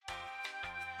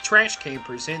Trash Can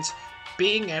presents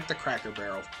Being at the Cracker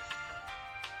Barrel.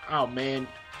 Oh man,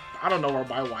 I don't know where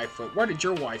my wife went. Where did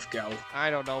your wife go? I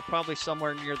don't know, probably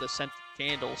somewhere near the scented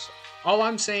candles. All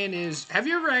I'm saying is, have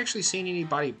you ever actually seen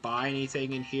anybody buy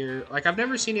anything in here? Like, I've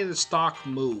never seen any of the stock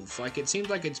move. Like, it seems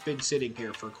like it's been sitting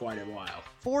here for quite a while.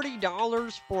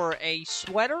 $40 for a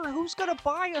sweater? Who's gonna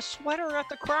buy a sweater at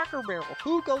the Cracker Barrel?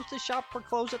 Who goes to shop for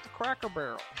clothes at the Cracker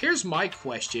Barrel? Here's my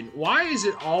question. Why is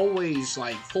it always,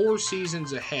 like, 4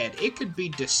 seasons ahead? It could be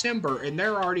December, and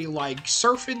they're already, like,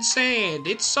 surfing sand.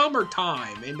 It's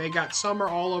summertime, and they got summer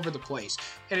all over the place.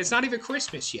 And it's not even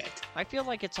Christmas yet. I feel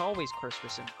like it's always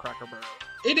Christmas in the Cracker Barrel.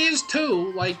 It is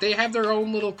too. Like, they have their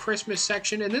own little Christmas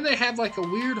section, and then they have like a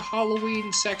weird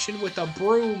Halloween section with a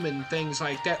broom and things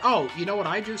like that. Oh, you know what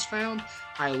I just found?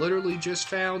 I literally just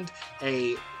found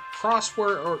a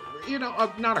crossword, or,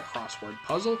 not a crossword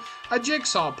puzzle, a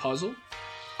jigsaw puzzle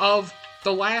of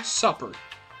The Last Supper.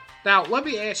 Now, let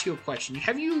me ask you a question.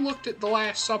 Have you looked at The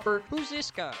Last Supper? Who's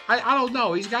this guy? I don't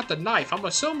know. He's got the knife. I'm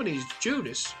assuming he's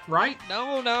Judas, right?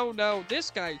 No. This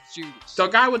guy's Judas. The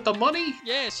guy with the money?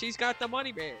 Yes, he's got the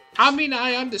money bear. I mean,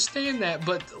 I understand that,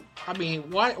 but,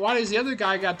 why does the other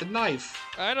guy got the knife?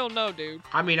 I don't know, dude.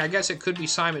 I mean, I guess it could be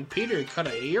Simon Peter who cut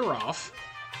an ear off.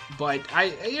 But,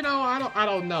 I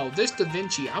don't know. This Da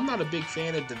Vinci, I'm not a big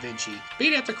fan of Da Vinci.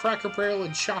 Being at the Cracker Barrel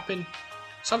and shopping,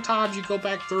 sometimes you go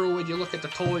back through and you look at the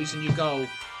toys and you go,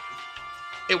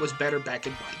 it was better back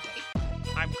in my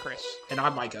day. I'm Chris. And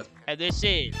I'm Micah. And this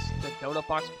is the Donut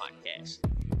Box Podcast.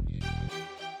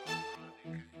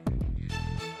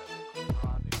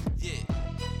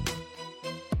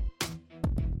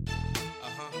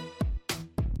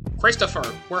 Christopher,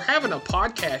 we're having a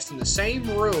podcast in the same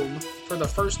room for the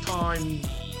first time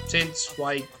since,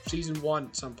 like, season 1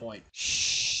 at some point.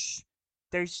 Shh.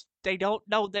 They don't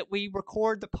know that we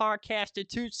record the podcast in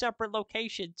 2 separate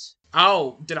locations.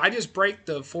 Oh, did I just break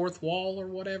the fourth wall or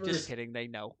whatever? Just kidding, they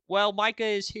know. Well, Micah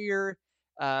is here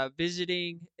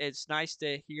visiting. It's nice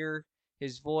to hear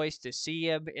his voice, to see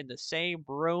him in the same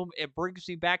room. It brings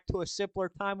me back to a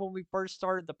simpler time when we first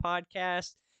started the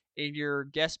podcast in your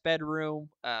guest bedroom,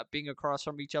 being across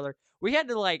from each other. We had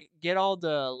to, get all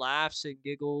the laughs and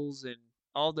giggles and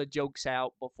all the jokes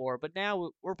out before, but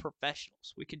now we're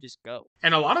professionals. We can just go.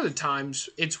 And a lot of the times,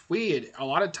 it's weird. A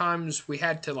lot of times we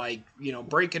had to,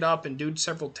 break it up and do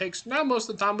several takes. Now, most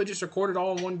of the time, we just record it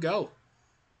all in one go.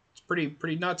 It's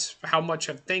pretty nuts how much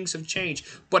things have changed.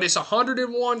 But it's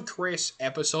 101, Chris,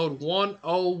 episode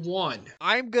 101.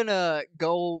 I'm gonna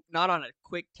go, not on a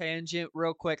quick tangent,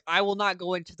 real quick. I will not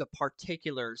go into the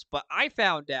particulars, but I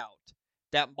found out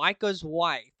that Micah's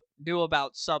wife knew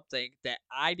about something that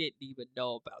I didn't even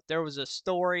know about. There was a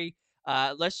story,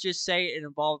 let's just say it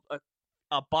involved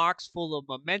a box full of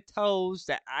mementos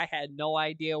that I had no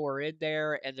idea were in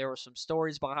there, and there were some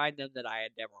stories behind them that I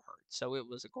had never heard. So it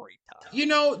was a great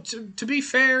time. To be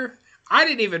fair, I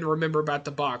didn't even remember about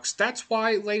the box. That's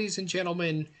why, ladies and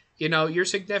gentlemen, your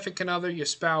significant other, your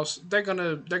spouse, they're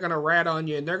gonna rat on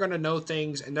you, and they're gonna know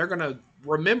things, and they're gonna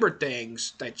remember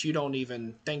things that you don't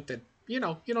even think that, you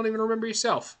don't even remember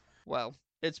yourself. Well,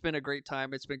 it's been a great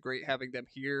time. It's been great having them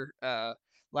here,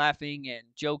 laughing and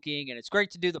joking, and it's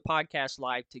great to do the podcast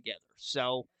live together.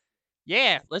 So,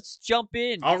 yeah, let's jump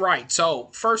in. All right, so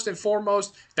first and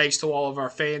foremost, thanks to all of our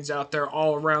fans out there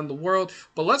all around the world.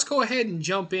 But let's go ahead and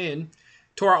jump in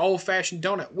to our old-fashioned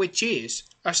donut, which is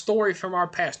a story from our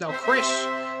past. Now, Chris,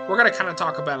 we're going to kind of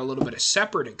talk about a little bit of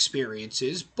separate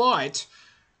experiences, but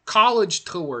college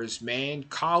tours, man.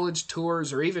 College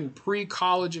tours, or even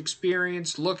pre-college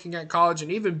experience, looking at college,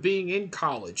 and even being in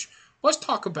college. Let's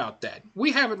talk about that.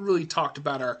 We haven't really talked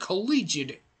about our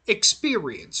collegiate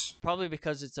experience. Probably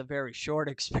because it's a very short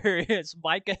experience.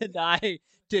 Micah and I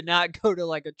did not go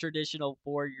to a traditional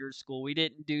 4-year school. We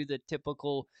didn't do the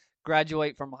typical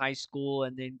graduate from high school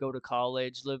and then go to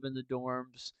college, live in the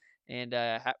dorms. And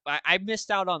I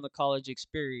missed out on the college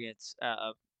experience,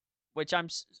 which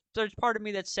there's part of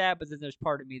me that's sad, but then there's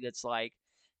part of me that's like,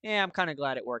 I'm kind of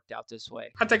glad it worked out this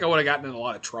way. I think I would have gotten in a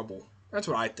lot of trouble. That's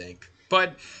what I think.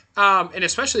 But, and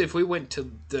especially if we went to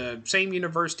the same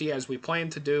university as we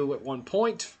planned to do at one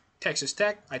point, Texas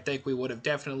Tech, I think we would have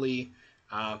definitely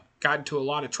gotten into a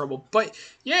lot of trouble. But,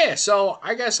 yeah, so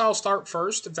I guess I'll start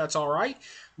first, if that's all right.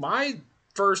 My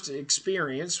first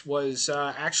experience was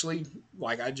actually,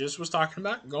 like I just was talking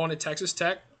about, going to Texas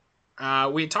Tech.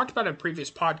 We had talked about it in a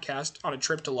previous podcast on a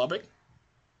trip to Lubbock.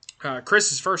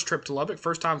 Chris's first trip to Lubbock,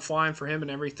 first time flying for him and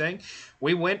everything.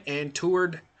 We went and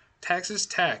toured Texas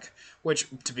Tech, which,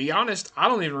 to be honest, I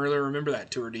don't even really remember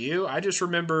that tour. Do you? I just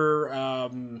remember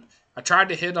I tried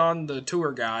to hit on the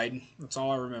tour guide. That's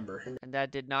all I remember. And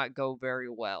that did not go very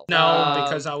well. No,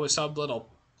 because I was some little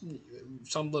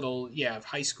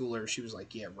high schooler. She was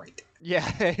like, yeah, right.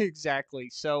 Yeah, exactly.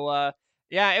 So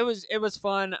yeah, it was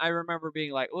fun. I remember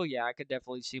being like, "Oh yeah, I could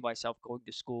definitely see myself going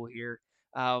to school here."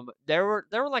 There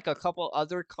were like a couple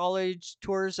other college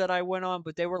tours that I went on,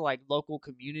 but they were like local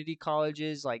community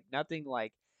colleges, like nothing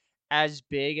like as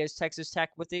big as Texas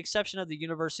Tech, with the exception of the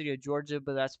University of Georgia,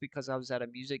 but that's because I was at a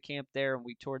music camp there and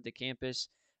we toured the campus.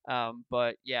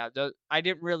 But yeah, I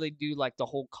didn't really do like the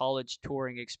whole college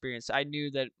touring experience. I knew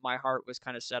that my heart was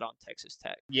kind of set on Texas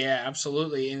Tech. Yeah,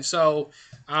 absolutely. And so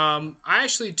I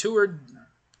actually toured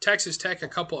Texas Tech a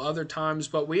couple other times,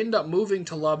 but we ended up moving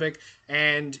to Lubbock.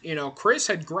 And, Chris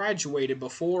had graduated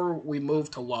before we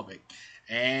moved to Lubbock.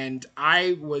 And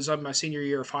I was on my senior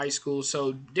year of high school.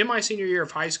 So, in my senior year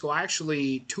of high school, I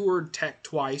actually toured Tech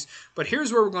twice. But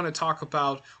here's where we're going to talk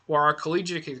about where our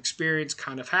collegiate experience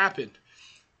kind of happened.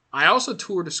 I also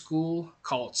toured a school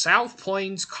called South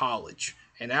Plains College,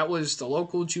 and that was the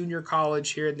local junior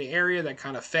college here in the area that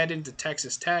kind of fed into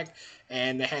Texas Tech.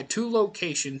 And they had two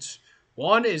locations.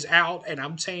 One is out, and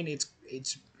I'm saying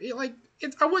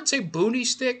I wouldn't say booty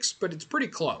sticks, but it's pretty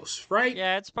close, right?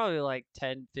 Yeah, it's probably like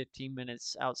 10, 15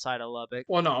 minutes outside of Lubbock.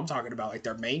 Well, no, I'm talking about like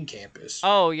their main campus.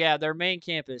 Oh, yeah, their main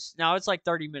campus. Now it's like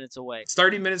 30 minutes away. It's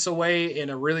 30 minutes away in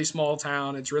a really small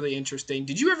town. It's really interesting.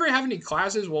 Did you ever have any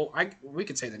classes? Well, we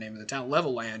could say the name of the town,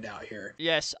 Levelland, out here.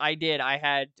 Yes, I did. I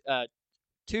had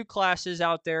two classes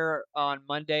out there on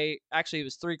Monday. Actually, it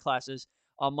was three classes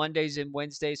on Mondays and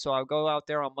Wednesdays. So I'll go out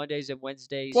there on Mondays and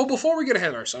Wednesdays. Well, before we get ahead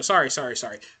of ourselves, sorry.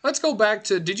 Let's go back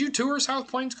to, did you tour South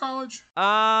Plains College?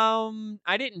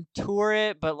 I didn't tour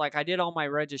it, but like I did all my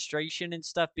registration and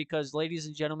stuff because, ladies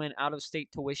and gentlemen, out of state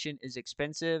tuition is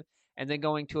expensive. And then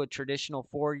going to a traditional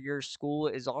 4-year school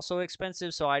is also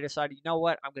expensive. So I decided, you know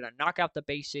what? I'm going to knock out the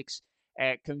basics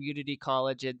at community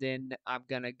college and then I'm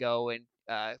going to go and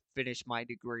finish my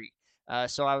degree.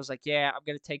 So I was like, yeah, I'm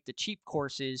going to take the cheap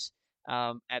courses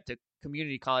at the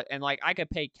community college, and like I could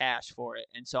pay cash for it,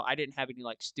 and so I didn't have any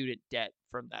like student debt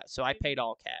from that, so I paid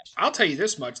all cash. I'll tell you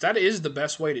this much: that is the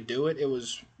best way to do it. It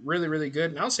was really, really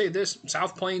good, and I'll say this: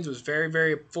 South Plains was very,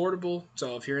 very affordable.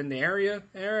 So if you're in the area,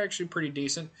 they're actually pretty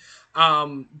decent.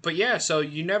 But yeah, so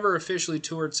you never officially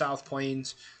toured South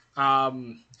Plains.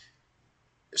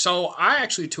 So I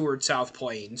actually toured South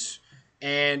Plains,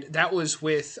 and that was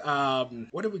with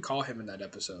what did we call him in that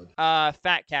episode?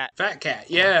 Fat Cat. Fat Cat.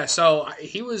 Yeah. So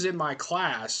he was in my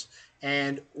class,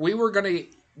 and we were gonna.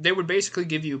 They would basically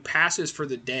give you passes for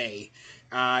the day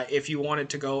if you wanted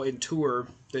to go and tour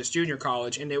this junior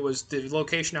college, and it was the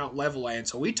location out Levelland.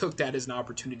 So we took that as an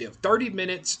opportunity of 30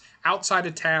 minutes outside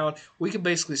of town. We could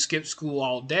basically skip school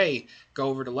all day, go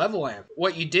over to Levelland.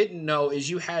 What you didn't know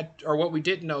is what we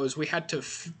didn't know is we had to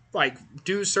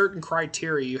do certain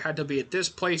criteria. You had to be at this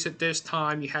place at this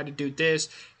time. You had to do this,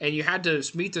 and you had to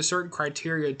meet the certain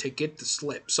criteria to get the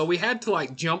slip. So we had to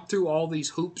jump through all these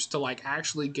hoops to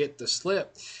actually get the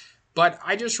slip. But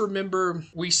I just remember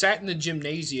we sat in the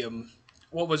gymnasium.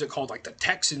 What was it called? Like the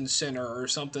Texan Center or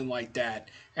something like that.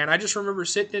 And I just remember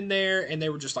sitting in there and they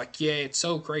were just like, yeah, it's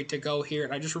so great to go here.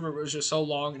 And I just remember it was just so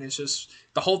long. And it's just,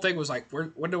 the whole thing was like,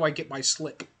 when do I get my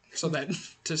slip? So that,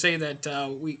 to say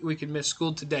that we can miss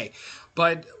school today.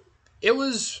 But it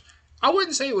was, I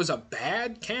wouldn't say it was a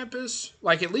bad campus,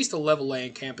 at least a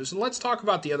Levelland campus. And let's talk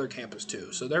about the other campus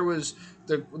too. So there was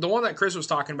the one that Chris was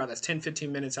talking about that's 10,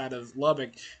 15 minutes out of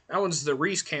Lubbock. That one's the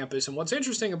Reese campus. And what's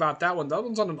interesting about that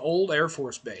one's on an old Air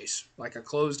Force base, like a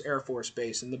closed Air Force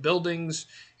base. And the buildings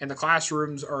and the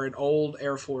classrooms are in old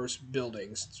Air Force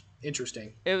buildings. It's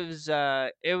interesting. It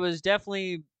was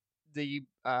definitely the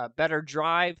better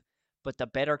drive, but the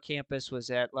better campus was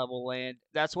at Levelland.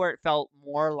 That's where it felt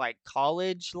more like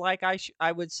college, like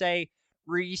I would say.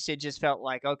 Reese, it just felt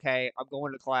like, okay, I'm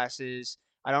going to classes.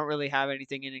 I don't really have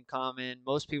anything in common.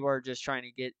 Most people are just trying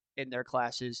to get in their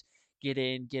classes, get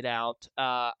in, get out.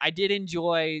 I did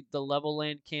enjoy the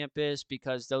Levelland campus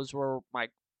because those were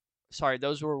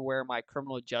where my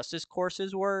criminal justice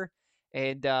courses were.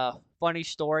 And funny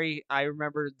story, I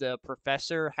remember the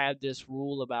professor had this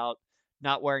rule about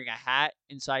not wearing a hat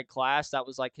inside class. That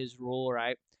was like his rule,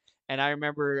 right? And I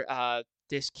remember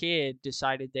this kid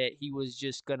decided that he was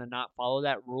just gonna not follow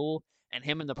that rule, and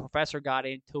him and the professor got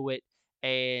into it.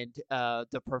 And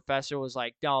the professor was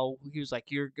like, "No," he was like,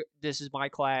 "This is my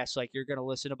class. Like, you're gonna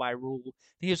listen to my rule." And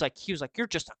he was like, "You're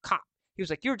just a cop. He was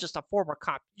like, "You're just a former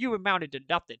cop. You amounted to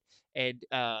nothing." And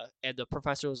the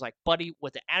professor was like, "Buddy,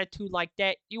 with an attitude like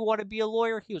that, you want to be a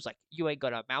lawyer?" He was like, "You ain't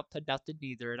gonna amount to nothing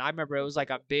neither." And I remember it was like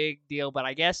a big deal, but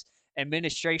I guess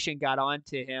administration got on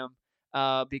to him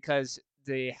because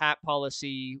the hat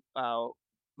policy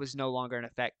was no longer in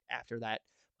effect after that.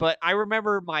 But I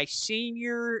remember my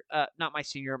senior, not my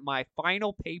senior, my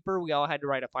final paper. We all had to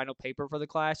write a final paper for the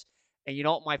class. And you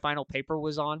know what my final paper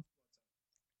was on?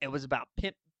 It was about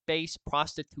pimp-based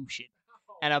prostitution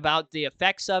and about the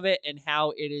effects of it and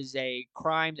how it is a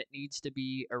crime that needs to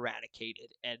be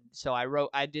eradicated. And so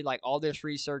I did like all this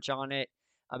research on it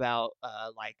about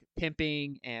like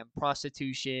pimping and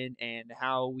prostitution and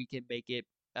how we can make it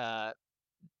uh,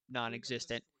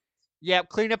 non-existent. Yeah,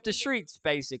 clean up the streets,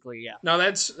 basically. Yeah. No,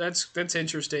 that's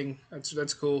interesting.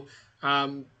 That's cool.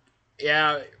 Um,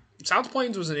 yeah, South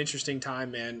Plains was an interesting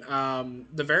time, man.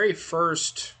 The very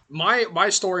first, my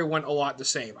story went a lot the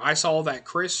same. I saw that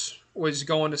Chris was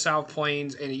going to South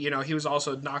Plains, and he was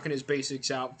also knocking his basics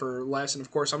out for less. And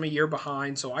of course, I'm a year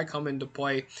behind, so I come into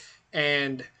play,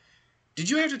 and did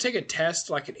you have to take a test,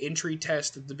 like an entry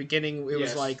test at the beginning? It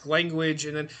was Yes. like language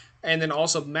and then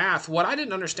also math. What I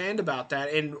didn't understand about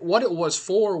that and what it was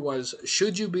for was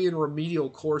should you be in remedial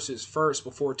courses first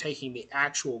before taking the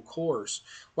actual course?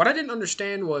 What I didn't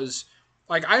understand was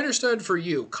like I understood for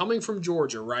you coming from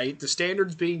Georgia, right? The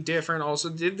standards being different, also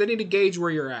they need to gauge where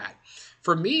you're at.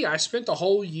 For me, I spent the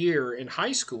whole year in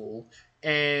high school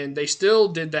and they still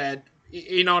did that,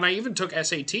 and I even took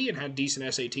SAT and had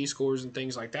decent SAT scores and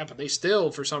things like that, but they still,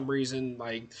 for some reason,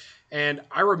 like, and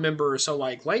I remember, so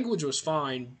like language was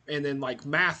fine, and then like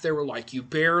math, they were like, you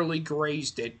barely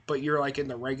grazed it, but you're like in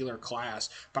the regular class.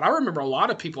 But I remember a lot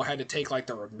of people had to take like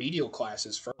the remedial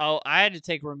classes first. Oh, I had to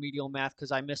take remedial math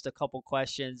because I missed a couple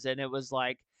questions, and it was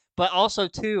like, but also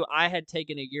too, I had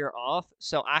taken a year off,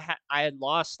 so I had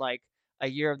lost like a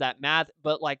year of that math.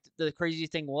 But like the crazy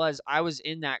thing was, I was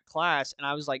in that class and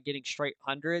I was like getting straight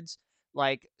hundreds.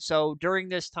 Like so during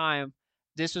this time,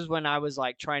 this was when I was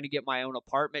like trying to get my own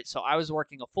apartment, so I was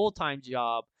working a full time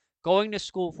job, going to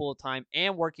school full time,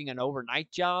 and working an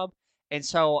overnight job. And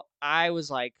so I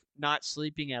was like not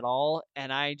sleeping at all.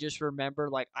 And I just remember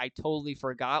like I totally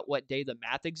forgot what day the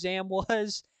math exam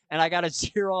was. And I got a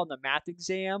 0 on the math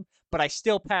exam, but I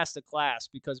still passed the class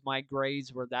because my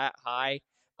grades were that high.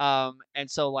 And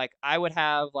so like I would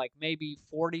have like maybe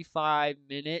 45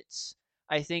 minutes,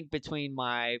 I think, between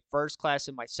my first class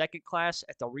and my second class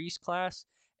at the Reese class.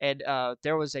 And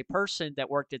there was a person that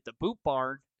worked at the boot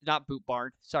barn, not boot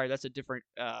barn. Sorry, that's a different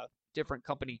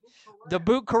company. The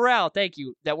Boot Corral, thank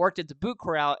you, that worked at the Boot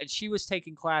Corral, and she was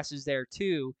taking classes there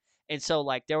too. And so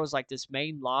like there was like this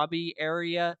main lobby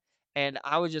area, and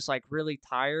I was just like really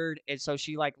tired, and so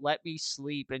she like let me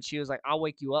sleep, and she was like, "I'll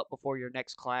wake you up before your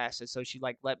next class," and so she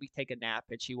like let me take a nap,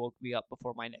 and she woke me up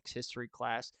before my next history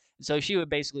class, and so she would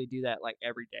basically do that like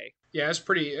every day. Yeah, it's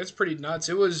pretty nuts.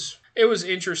 It was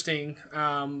interesting.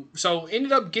 So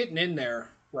ended up getting in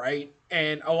there, right?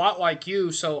 And a lot like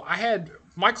you, so I had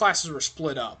my classes were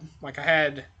split up. Like I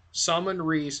had some in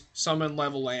Reese, some in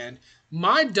Levelland.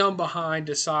 My dumb behind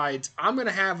decides I'm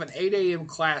gonna have an 8 a.m.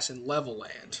 class in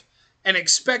Levelland. And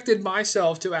expected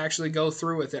myself to actually go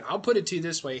through with it. I'll put it to you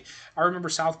this way. I remember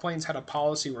South Plains had a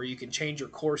policy where you can change your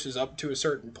courses up to a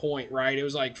certain point, right? It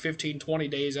was like 15, 20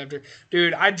 days after.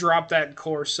 Dude, I dropped that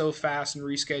course so fast and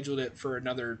rescheduled it for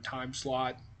another time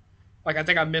slot. Like, I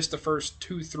think I missed the first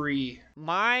two, three.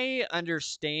 My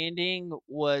understanding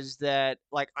was that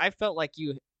like I felt like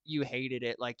you hated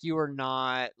it, like you were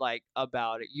not like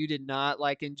about it, you did not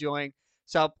like enjoying.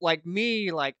 So like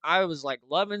me, like I was like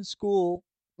loving school,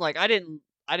 like I didn't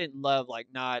love like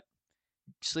not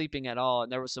sleeping at all,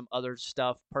 and there was some other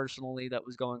stuff personally that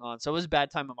was going on, so it was a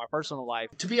bad time in my personal life.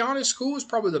 To be honest, school was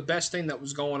probably the best thing that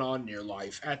was going on in your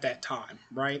life at that time,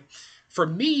 right? For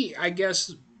me, I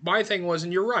guess my thing was,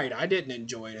 and you're right, I didn't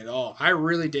enjoy it at all. I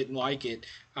really didn't like it.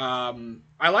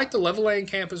 I like the Levelland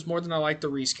campus more than I like the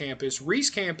Reese campus. Reese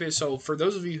campus, so for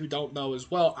those of you who don't know as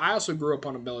well, I also grew up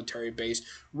on a military base.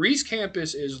 Reese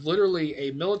campus is literally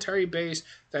a military base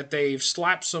that they've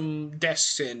slapped some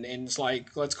desks in, and it's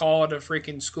like, let's call it a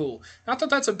freaking school. Not that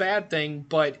that's a bad thing,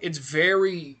 but it's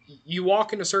very. You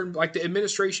walk in a certain, like the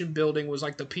administration building was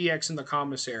like the PX and the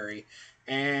commissary,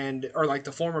 and or like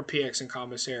the former PX and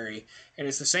commissary, and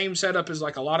it's the same setup as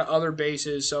like a lot of other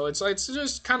bases. So it's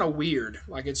just kind of weird.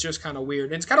 Like it's just kind of weird,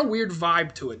 and it's got a weird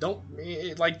vibe to it. Don't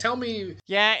like tell me.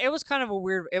 Yeah, it was kind of a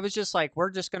weird. It was just like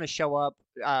we're just gonna show up,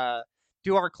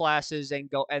 do our classes, and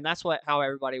go. And that's what how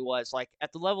everybody was. Like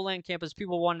at the Level Land campus,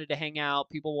 people wanted to hang out.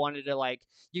 People wanted to like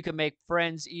you could make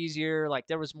friends easier. Like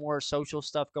there was more social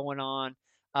stuff going on.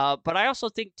 But I also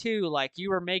think too, like you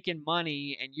were making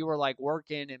money and you were like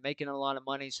working and making a lot of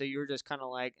money, so you were just kind of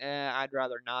like, I'd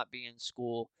rather not be in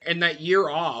school. And that year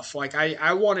off, like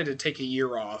I wanted to take a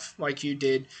year off like you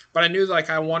did, but I knew like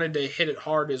I wanted to hit it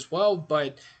hard as well.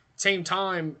 But same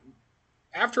time,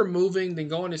 after moving, then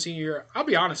going to senior year, I'll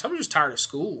be honest, I was just tired of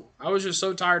school. I was just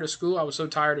so tired of school. I was so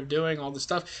tired of doing all the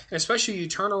stuff. And especially you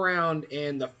turn around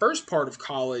and the first part of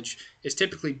college is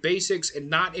typically basics and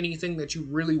not anything that you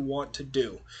really want to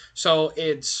do. So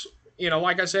it's,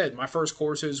 like I said, my first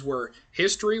courses were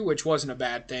history, which wasn't a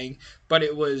bad thing, but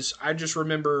it was, I just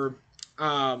remember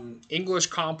English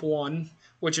Comp 1,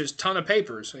 which is ton of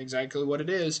papers, exactly what it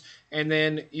is. And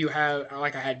then you have,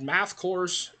 like, I had math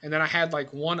course, and then I had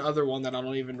like one other one that I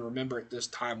don't even remember at this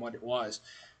time what it was.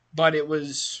 But it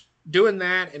was doing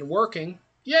that and working.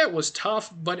 Yeah, it was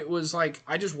tough, but it was like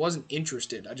I just wasn't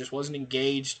interested. I just wasn't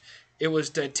engaged. It was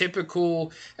the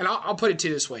typical, and I'll put it to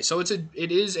you this way. So it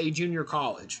is a junior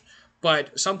college,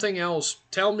 but something else.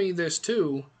 Tell me this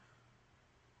too.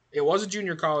 It was a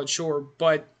junior college, sure,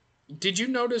 but did you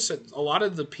notice that a lot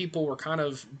of the people were kind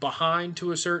of behind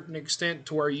to a certain extent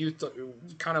to where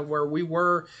kind of where we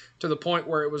were, to the point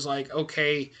where it was like,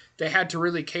 okay, they had to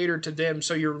really cater to them.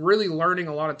 So you're really learning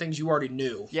a lot of things you already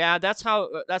knew. Yeah, that's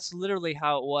literally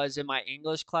how it was in my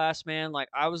English class, man. Like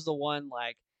I was the one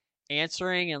like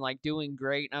answering and like doing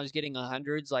great and I was getting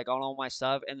hundreds like on all my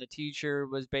stuff and the teacher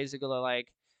was basically like,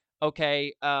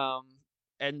 "Okay,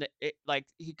 and it like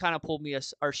he kind of pulled me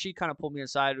or she kind of pulled me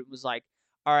aside and was like,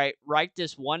 "All right, write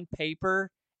this one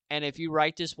paper and if you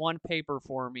write this one paper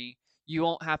for me, you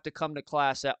won't have to come to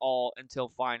class at all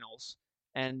until finals."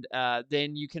 And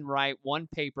then you can write one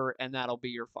paper and that'll be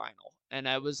your final. And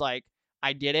I was like,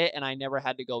 I did it and I never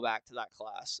had to go back to that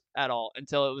class at all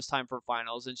until it was time for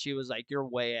finals. And she was like, "You're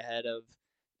way ahead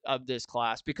of this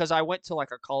class," because I went to like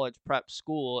a college prep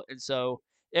school, and so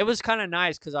it was kind of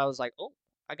nice because I was like, "Oh,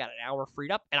 I got an hour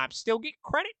freed up, and I'm still getting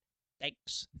credit.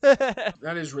 Thanks."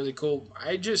 That is really cool.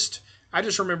 I just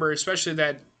remember especially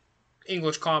that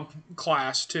English Comp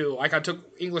class too. Like I took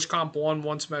English Comp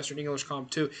 1 semester and English Comp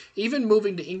 2. Even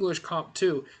moving to English Comp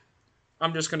 2, I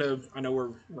know we're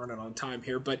running on time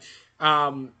here, but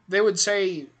they would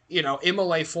say,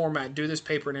 MLA format, do this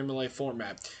paper in MLA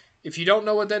format. If you don't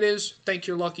know what that is, thank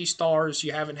your lucky stars.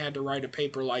 You haven't had to write a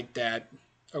paper like that.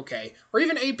 Okay. Or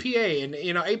even APA. And,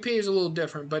 APA is a little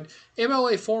different, but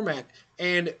MLA format.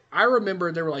 And I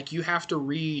remember they were like, you have to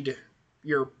read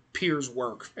your peers'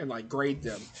 work and like grade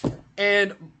them.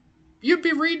 And you'd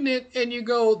be reading it and you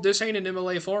go, this ain't an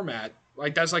MLA format.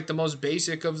 Like that's like the most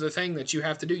basic of the thing that you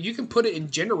have to do. You can put it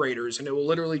in generators and it will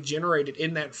literally generate it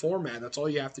in that format. That's all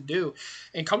you have to do.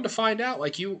 And come to find out,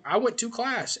 I went to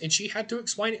class and she had to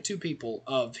explain it to people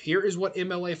of here is what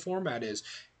MLA format is.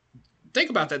 Think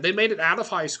about that. They made it out of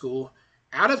high school,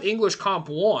 out of English Comp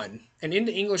 1 and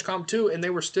into English Comp 2 and they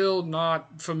were still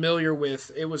not familiar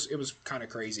with it was kind of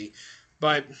crazy.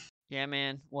 But Yeah,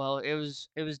 man. Well, it was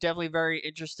definitely very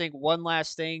interesting. One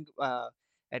last thing,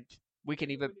 and we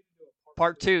can even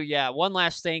part two. Yeah, one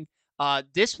last thing.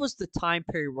 This was the time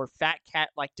period where Fat Cat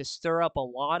liked to stir up a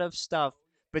lot of stuff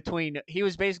between. He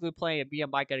was basically playing me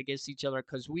and Micah against each other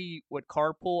because we would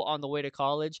carpool on the way to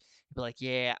college. He'd be like,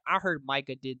 "Yeah, I heard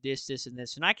Micah did this, this, and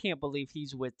this, and I can't believe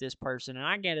he's with this person, and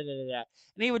I get it, and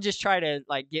he would just try to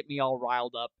like get me all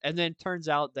riled up. And then turns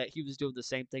out that he was doing the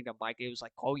same thing to Micah. He was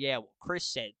like, "Oh yeah, well Chris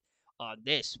said on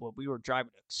this when we were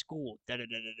driving to school." Da da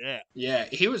da da da. yeah,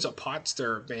 he was a pot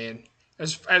stirrer, man.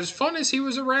 As fun as he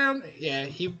was around, yeah,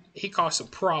 he caused some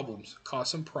problems. Caused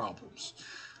some problems.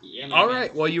 Yeah, All man.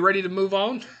 right, well, you ready to move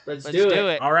on? Let's do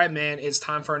it. All right, man. It's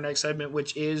time for our next segment,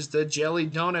 which is the Jelly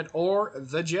Donut or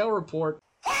the Jail Report.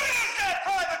 What is that,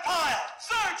 Private Pile?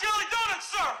 Sir, jelly donut,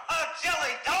 sir! A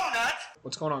jelly donut?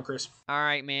 What's going on, Chris? All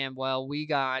right, man. Well, we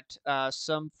got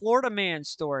some Florida man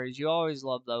stories. You always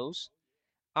love those.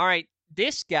 All right,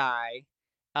 this guy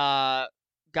uh,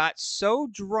 got so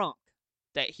drunk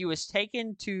that he was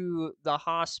taken to the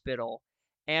hospital,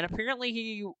 and apparently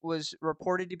he was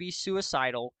reported to be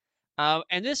suicidal.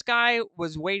 And this guy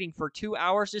was waiting for 2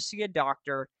 hours to see a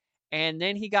doctor, and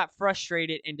then he got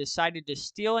frustrated and decided to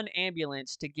steal an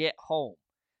ambulance to get home.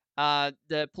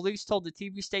 The police told the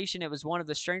TV station it was one of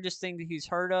the strangest things that he's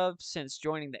heard of since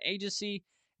joining the agency.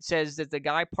 It says that the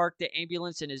guy parked the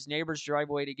ambulance in his neighbor's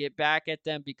driveway to get back at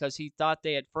them because he thought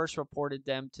they had first reported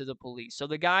them to the police. So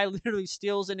the guy literally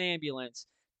steals an ambulance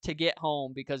to get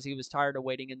home because he was tired of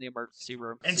waiting in the emergency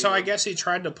room. And so I guess he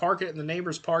tried to park it in the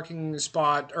neighbor's parking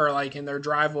spot or like in their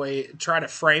driveway, try to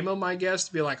frame him, I guess,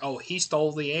 to be like, oh, he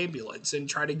stole the ambulance and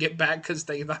try to get back because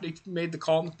they thought he made the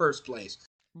call in the first place.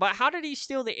 But how did he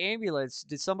steal the ambulance?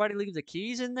 Did somebody leave the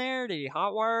keys in there? Did he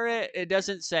hotwire it? It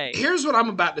doesn't say. Here's what I'm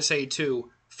about to say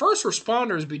too. First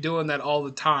responders be doing that all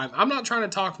the time. I'm not trying to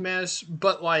talk mess,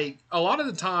 but like a lot of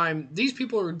the time, these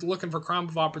people are looking for crime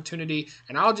of opportunity.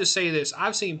 And I'll just say this: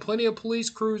 I've seen plenty of police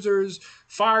cruisers,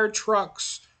 fire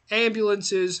trucks,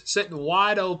 ambulances sitting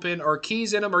wide open, or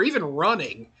keys in them, or even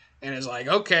running. And it's like,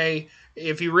 okay,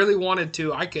 if he really wanted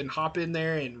to, I can hop in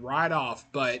there and ride off.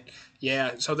 But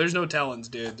yeah, so there's no tellings,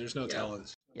 dude. There's no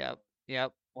tellings.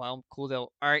 Yep. Well, cool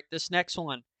though. All right, this next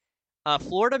one. A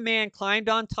Florida man climbed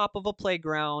on top of a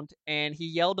playground and he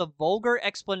yelled a vulgar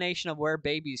explanation of where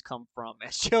babies come from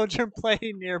as children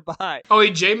played nearby. Oh,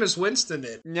 he Jameis Winston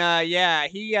it.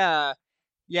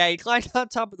 He climbed on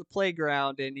top of the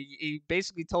playground and he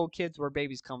basically told kids where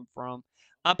babies come from.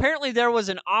 Apparently, there was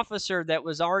an officer that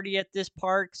was already at this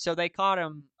park, so they caught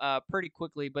him pretty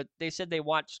quickly. But they said they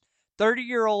watched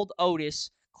 30-year-old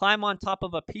Otis climb on top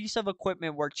of a piece of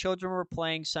equipment where children were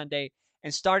playing Sunday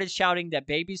and started shouting that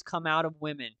babies come out of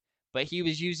women. But he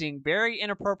was using very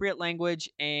inappropriate language,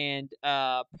 and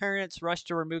parents rushed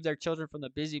to remove their children from the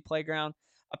busy playground.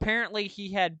 Apparently,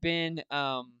 he had been,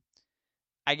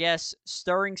 I guess,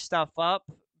 stirring stuff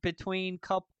up between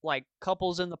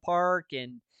couples in the park,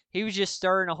 and he was just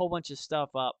stirring a whole bunch of stuff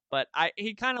up. But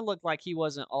he kind of looked like he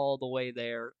wasn't all the way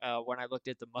there when I looked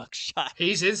at the mugshot.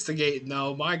 He's instigating,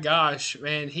 though. My gosh,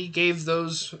 man, he gave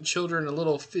those children a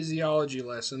little physiology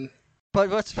lesson. But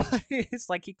what's funny is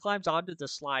like he climbs onto the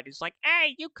slide. He's like,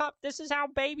 "Hey, this is how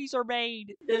babies are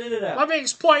made." Let me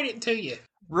explain it to you.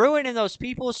 Ruining those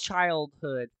people's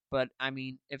childhood. But I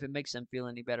mean, if it makes them feel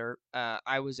any better,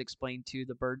 I was explained to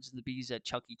the birds and the bees at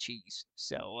Chuck E. Cheese.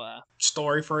 So,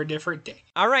 story for a different day.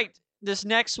 All right, this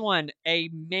next one: a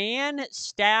man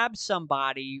stabbed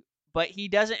somebody, but he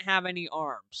doesn't have any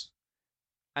arms.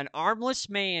 An armless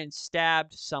man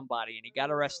stabbed somebody, and he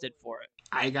got arrested for it.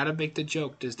 I gotta make the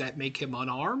joke. Does that make him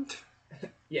unarmed?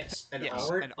 Yes, an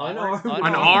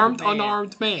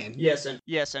unarmed man. Yes,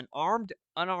 an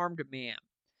unarmed man.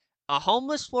 A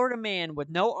homeless Florida man with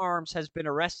no arms has been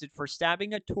arrested for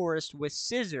stabbing a tourist with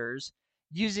scissors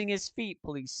using his feet,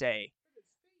 police say.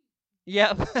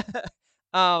 Yep.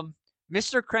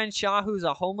 Mr. Crenshaw, who's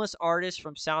a homeless artist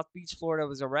from South Beach, Florida,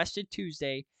 was arrested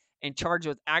Tuesday and charged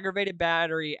with aggravated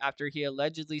battery after he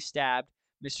allegedly stabbed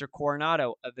Mr.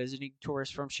 Coronado, a visiting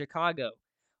tourist from Chicago.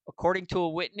 According to a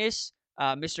witness,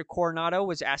 Mr. Coronado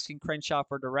was asking Crenshaw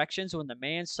for directions when the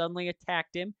man suddenly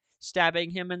attacked him,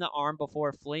 stabbing him in the arm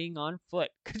before fleeing on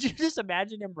foot. Could you just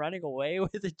imagine him running away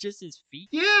with just his feet?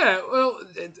 Yeah, well,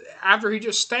 after he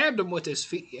just stabbed him with his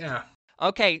feet, yeah.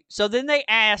 Okay, so then they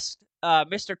asked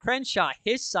Mr. Crenshaw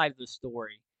his side of the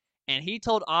story, and he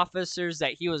told officers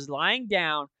that he was lying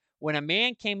down when a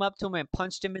man came up to him and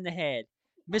punched him in the head.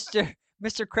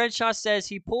 Mr. Crenshaw says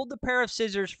he pulled the pair of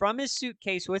scissors from his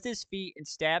suitcase with his feet and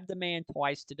stabbed the man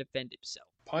twice to defend himself.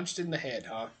 Punched in the head,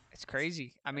 huh? It's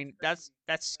crazy. I mean, that's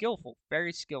skillful.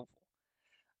 Very skillful.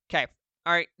 Okay.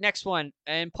 All right, next one.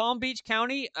 In Palm Beach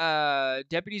County,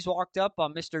 deputies walked up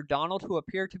on Mr. Donald, who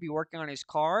appeared to be working on his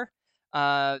car.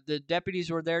 The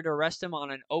deputies were there to arrest him on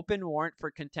an open warrant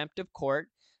for contempt of court.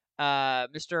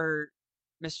 Mr.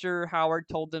 Howard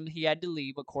told them he had to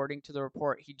leave, according to the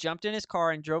report. He jumped in his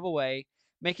car and drove away,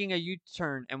 making a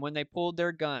U-turn, and when they pulled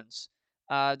their guns.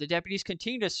 The deputies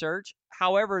continued to search.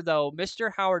 However, though,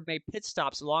 Mr. Howard made pit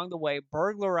stops along the way,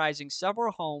 burglarizing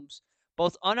several homes,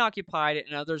 both unoccupied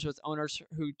and others with owners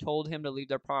who told him to leave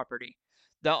their property.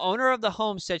 The owner of the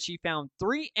home said she found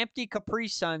 3 empty Capri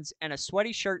Suns and a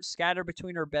sweaty shirt scattered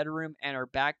between her bedroom and her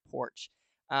back porch.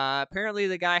 Apparently,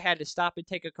 the guy had to stop and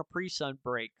take a Capri Sun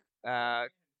break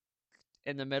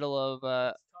in the middle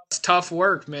of. It's tough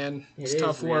work, man. It's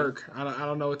tough man. work. I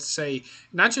don't know what to say.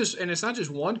 It's not just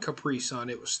one Capri Sun.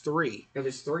 It was 3. It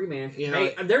was 3, man.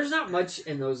 Hey, there's not much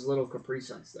in those little Capri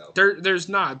Suns, though. There's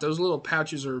not. Those little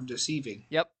pouches are deceiving.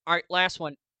 Yep. All right, last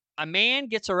one. A man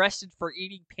gets arrested for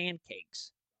eating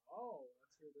pancakes. Oh,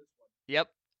 let's hear this one. Yep.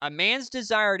 A man's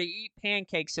desire to eat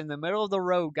pancakes in the middle of the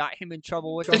road got him in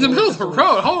trouble with In the middle of the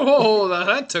road? Oh,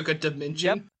 that took a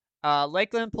dimension. Yep.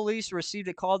 Lakeland police received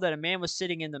a call that a man was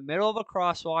sitting in the middle of a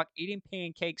crosswalk eating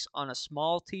pancakes on a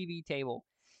small TV table.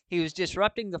 He was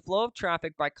disrupting the flow of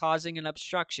traffic by causing an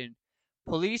obstruction.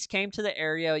 Police came to the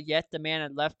area, yet the man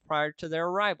had left prior to their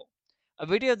arrival. A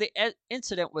video of the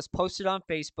incident was posted on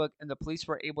Facebook, and the police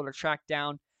were able to track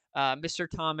down Mr.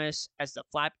 Thomas as the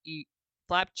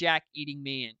flapjack eating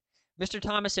man. Mr.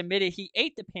 Thomas admitted he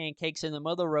ate the pancakes in the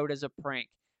middle of the road as a prank,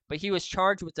 but he was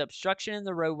charged with obstruction in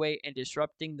the roadway and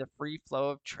disrupting the free flow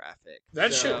of traffic.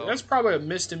 That's probably a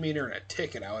misdemeanor and a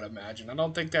ticket, I would imagine. I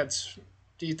don't think that's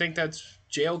Do you think that's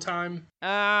jail time?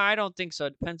 I don't think so.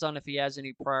 It depends on if he has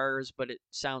any priors, but it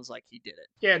sounds like he did it.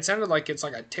 Yeah, it sounded like it's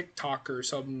like a TikTok or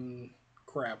some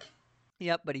crap.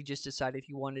 Yep, but he just decided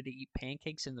he wanted to eat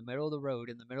pancakes in the middle of the road,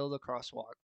 in the middle of the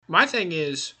crosswalk. My thing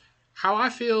is, how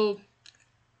I feel,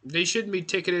 they shouldn't be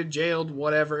ticketed, jailed,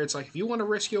 whatever. It's like, if you want to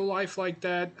risk your life like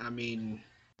that, I mean...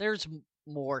 There's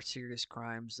more serious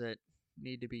crimes that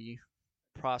need to be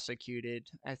prosecuted.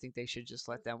 I think they should just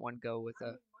let that one go with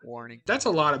a warning. That's a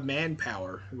lot of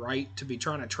manpower, right? To be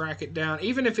trying to track it down.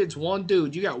 Even if it's one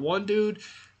dude. You got one dude,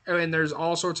 and there's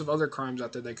all sorts of other crimes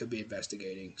out there they could be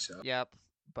investigating. So Yep.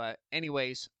 But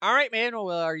anyways, all right, man.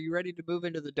 Well, are you ready to move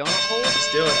into the donut hole?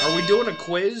 let's do it. Are we doing a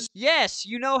quiz? Yes,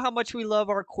 you know how much we love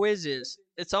our quizzes.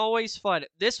 It's always fun.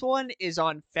 This one is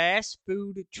on fast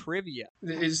food trivia.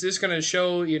 Is this going to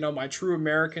show, my true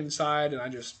American side and I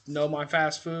just know my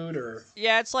fast food, or...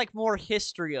 Yeah, it's like more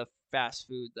history of fast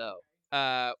food, though.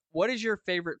 What is your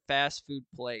favorite fast food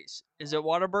place? Is it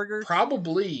Whataburger?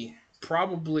 Probably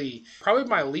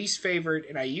my least favorite,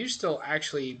 and I used to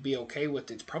actually be okay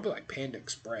with it. It's probably like Panda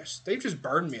Express. They've just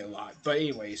burned me a lot. But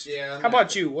anyways, Yeah. how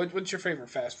about you? What's your favorite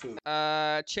fast food?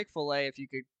 Chick-fil-A, if you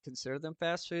could consider them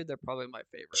fast food, they're probably my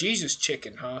favorite. Jesus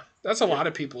chicken, huh? That's a lot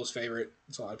of people's favorite.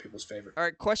 All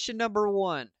right, question number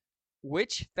 1.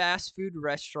 Which fast food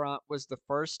restaurant was the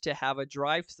first to have a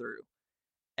drive-thru?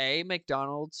 A,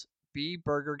 McDonald's, B,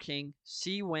 Burger King,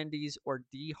 C, Wendy's, or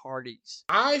D, Hardee's?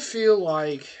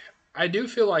 I do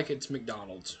feel like it's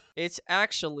McDonald's. It's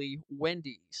actually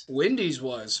Wendy's. Wendy's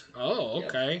was. Oh,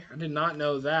 okay. I did not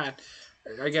know that.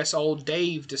 I guess old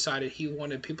Dave decided he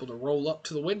wanted people to roll up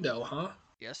to the window, huh?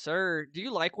 Yes, sir. Do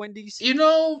you like Wendy's?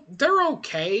 They're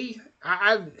okay.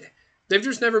 They've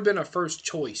just never been a first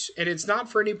choice, and it's not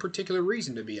for any particular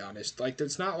reason, to be honest. Like,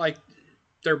 it's not like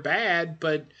they're bad,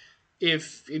 but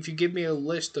if you give me a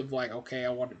list of like, okay,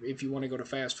 if you want to go to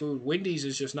fast food, Wendy's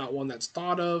is just not one that's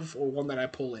thought of or one that I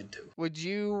pull into. Would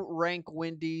you rank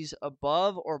Wendy's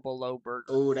above or below Burger?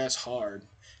 Oh, that's hard.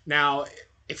 Now,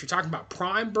 if you're talking about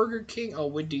prime Burger King,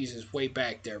 Wendy's is way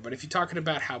back there. But if you're talking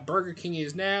about how Burger King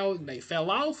is now, and they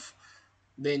fell off,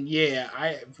 then yeah,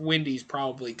 Wendy's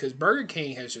probably, because Burger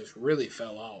King has just really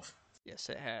fell off. Yes,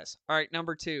 it has. All right,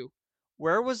 number 2.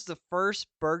 Where was the first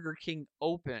Burger King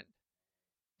opened?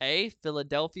 A,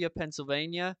 Philadelphia,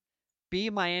 Pennsylvania,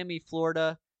 B, Miami,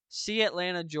 Florida, C,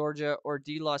 Atlanta, Georgia, or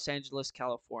D, Los Angeles,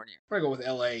 California? I'm going to go with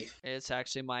L.A. It's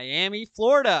actually Miami,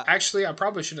 Florida. Actually, I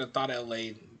probably shouldn't have thought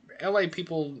L.A. L.A.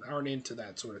 people aren't into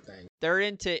that sort of thing. They're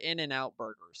into In-N-Out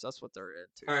burgers. That's what they're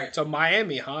into. All right, so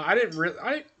Miami, huh?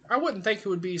 I wouldn't think it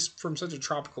would be from such a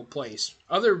tropical place.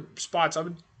 Other spots, I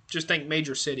would just think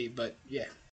major city, but yeah.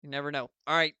 You never know.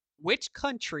 All right, which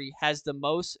country has the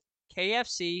most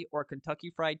KFC or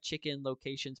Kentucky Fried Chicken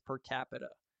locations per capita?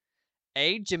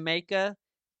 A, Jamaica,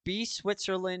 B,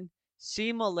 Switzerland,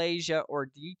 C, Malaysia, or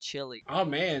D, Chile? Oh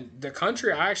man, the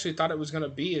country I actually thought it was going to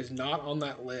be is not on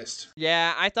that list.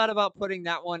 Yeah, I thought about putting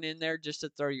that one in there just to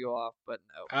throw you off, but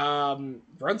no.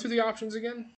 Run through the options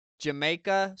again.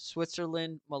 Jamaica,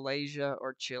 Switzerland, Malaysia,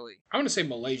 or Chile? I'm going to say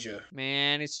Malaysia.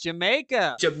 Man, it's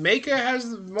Jamaica. Jamaica has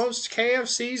the most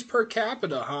KFCs per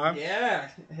capita, huh?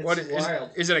 Yeah. It's wild.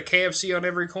 Is it a KFC on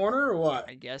every corner or what?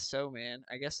 I guess so, man.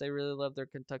 I guess they really love their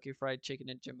Kentucky Fried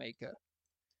Chicken in Jamaica.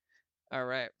 All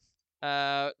right.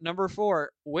 Number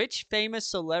 4. Which famous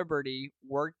celebrity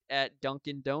worked at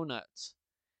Dunkin' Donuts?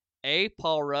 A,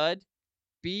 Paul Rudd,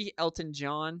 B, Elton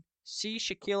John, C,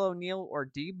 Shaquille O'Neal, or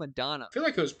D, Madonna? I feel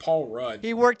like it was Paul Rudd.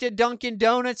 He worked at Dunkin'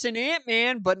 Donuts in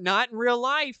Ant-Man, but not in real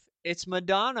life. It's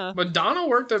Madonna. Madonna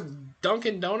worked at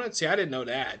Dunkin' Donuts? See, I didn't know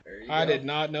that. I go. did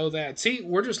not know that. See,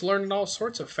 we're just learning all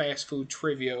sorts of fast food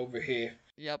trivia over here.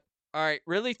 Yep. All right,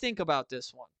 really think about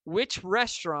this one. Which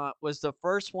restaurant was the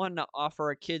first one to offer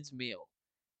a kids meal?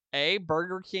 A,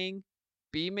 Burger King,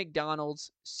 B,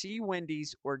 McDonald's, C,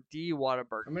 Wendy's, or D,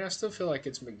 Whataburger? I mean, I still feel like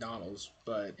it's McDonald's,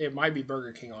 but it might be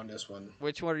Burger King on this one.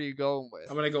 Which one are you going with?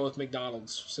 I'm going to go with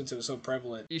McDonald's since it was so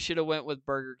prevalent. You should have went with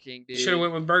Burger King, dude. Should have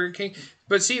went with Burger King.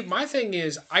 But see, my thing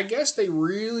is, I guess they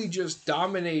really just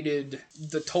dominated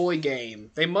the toy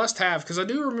game. They must have, because I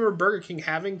do remember Burger King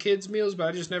having kids' meals, but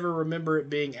I just never remember it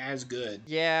being as good.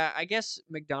 Yeah, I guess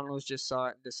McDonald's just saw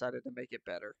it and decided to make it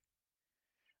better.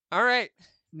 All right,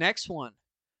 next one.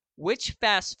 Which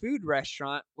fast food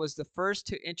restaurant was the first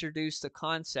to introduce the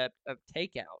concept of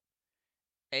takeout?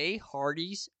 A,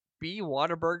 Hardee's, B,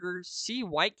 Whataburger, C,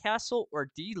 White Castle,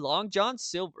 or D, Long John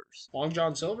Silver's? Long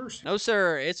John Silver's? No,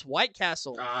 sir. It's White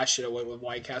Castle. I should have went with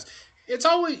White Castle. It's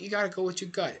always, you got to go with your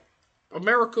gut.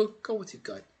 America, go with your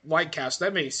gut. White Castle,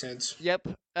 that makes sense. Yep.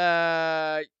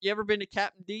 You ever been to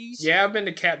Captain D's? Yeah, I've been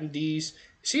to Captain D's.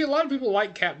 See, a lot of people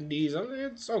like Captain D's. I mean,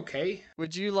 it's okay.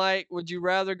 Would you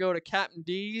rather go to Captain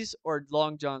D's or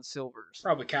Long John Silver's?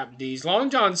 Probably Captain D's. Long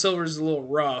John Silver's a little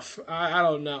rough. I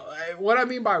don't know. What I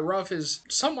mean by rough is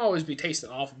something always be tasting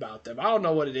off about them. I don't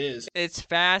know what it is. It's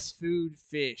fast food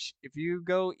fish. If you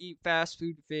go eat fast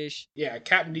food fish, Yeah,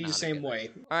 Captain D's not a same good way.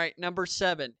 All right, number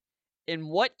 7. In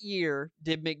what year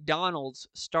did McDonald's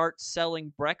start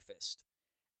selling breakfast?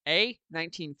 A.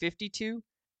 1952,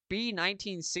 B.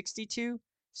 1962,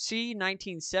 C.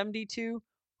 1972,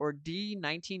 or D.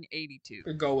 1982?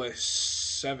 We'll go with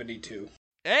 72.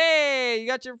 Hey, you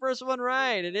got your first one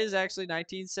right. It is actually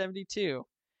 1972.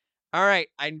 All right,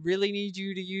 I really need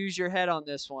you to use your head on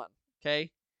this one, okay?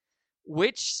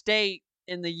 Which state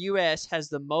in the U.S. has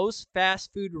the most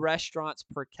fast food restaurants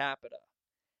per capita?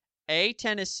 A.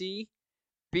 Tennessee,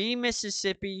 B.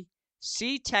 Mississippi,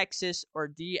 C. Texas, or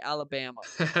D. Alabama?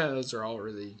 Those are all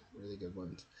really, really good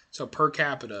ones. So per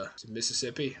capita, is it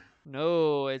Mississippi?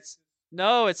 No, it's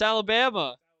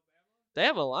Alabama. They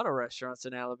have a lot of restaurants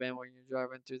in Alabama when you're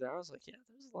driving through there. I was like, yeah,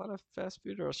 there's a lot of fast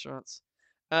food restaurants.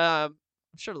 I'm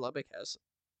sure Lubbock has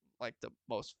like the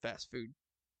most fast food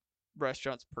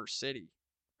restaurants per city.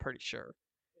 Pretty sure.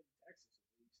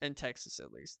 In Texas,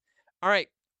 at least. All right.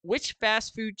 Which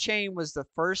fast food chain was the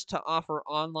first to offer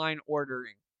online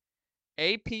ordering?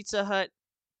 A. Pizza Hut,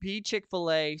 B.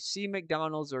 Chick-fil-A, C.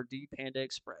 McDonald's, or D. Panda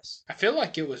Express? I feel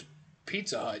like it was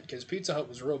Pizza Hut because Pizza Hut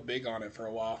was real big on it for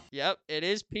a while. Yep, it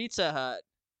is Pizza Hut.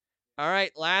 All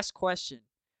right, last question.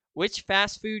 Which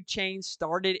fast food chain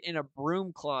started in a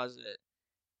broom closet?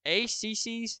 A.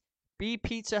 Cece's, B.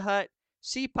 Pizza Hut,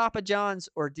 C. Papa John's,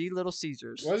 or D. Little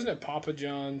Caesars? Wasn't it Papa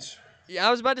John's? Yeah,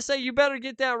 I was about to say, you better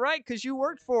get that right because you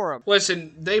worked for them.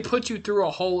 Listen, they put you through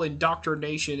a whole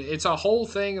indoctrination. It's a whole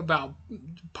thing about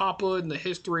Papa and the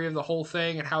history of the whole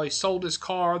thing and how he sold his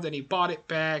car, then he bought it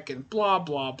back, and blah,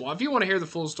 blah, blah. If you want to hear the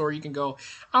full story, you can go,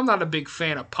 I'm not a big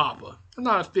fan of Papa. I'm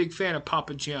not a big fan of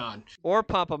Papa John. Or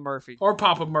Papa Murphy. Or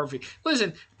Papa Murphy.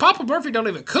 Listen, Papa Murphy don't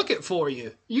even cook it for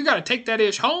you. You got to take that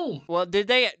ish home. Well, did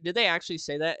they actually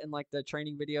say that in like the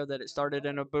training video that it started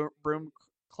in a broom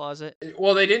closet?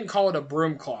 Well, they didn't call it a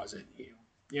broom closet.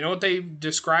 You know what they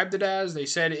described it as? They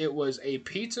said it was a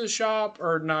pizza shop,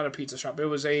 or not a pizza shop. It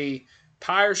was a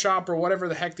tire shop or whatever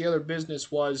the heck the other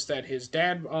business was that his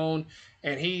dad owned,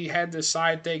 and he had this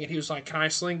side thing, and he was like, can I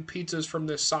sling pizzas from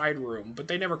this side room? But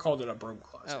they never called it a broom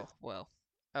closet. Oh, well.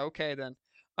 Okay, then.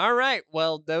 All right.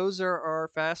 Well, those are our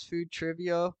fast food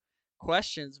trivia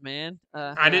questions, man.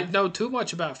 I didn't know too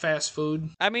much about fast food.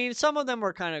 I mean, some of them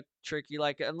were kind of tricky.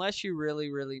 Like, unless you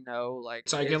really, really know, like,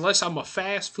 It's like, unless I'm a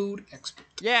fast food expert.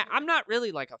 yeah, I'm not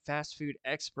really like a fast food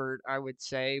expert, I would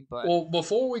say, but Well,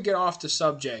 before we get off the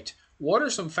subject, what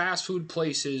are some fast food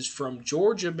places from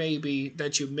Georgia maybe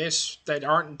that you miss that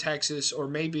aren't in Texas, or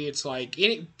maybe it's like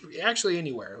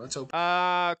anywhere? Let's hope.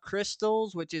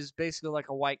 Crystals, which is basically like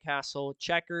a White Castle,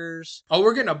 Checkers. Oh,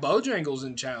 we're getting a Bojangles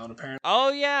in town apparently.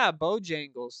 Oh yeah,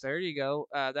 Bojangles. There you go.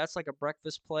 That's like a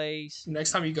breakfast place.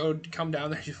 Next time you come down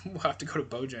there, we'll have to go to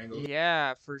Bojangles.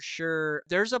 Yeah, for sure.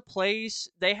 There's a place,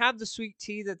 they have the sweet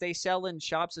tea that they sell in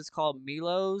shops. It's called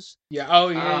Milo's. Yeah. Oh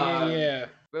yeah, yeah.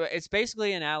 It's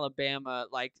basically in Alabama.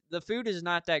 Like, the food is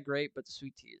not that great, but the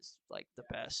sweet tea is like the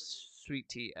best sweet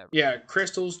tea ever. Yeah,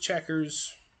 Crystals,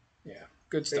 Checkers. Yeah,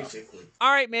 good stuff. Basically. All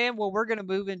right, man. Well, we're gonna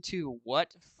move into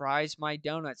what fries my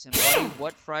donuts, and buddy,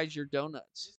 what fries your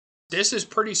donuts? This is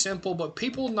pretty simple, but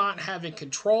people not having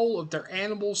control of their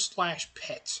animals /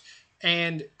 pets.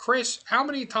 And Chris, how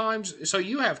many times? So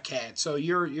you have cats, so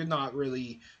you're not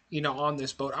really on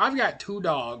this boat. I've got 2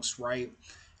 dogs, right?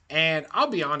 And I'll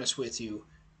be honest with you.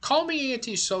 Call me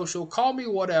antisocial, call me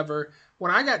whatever.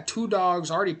 When I got 2 dogs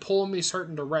already pulling me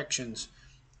certain directions,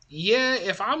 yeah,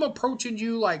 if I'm approaching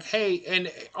you like, hey,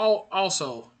 and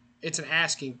also, it's an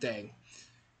asking thing.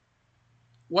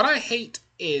 What I hate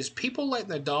is people letting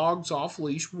their dogs off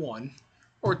leash, 1,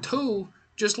 or 2,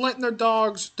 just letting their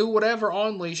dogs do whatever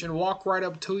on leash and walk right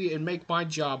up to you and make my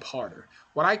job harder.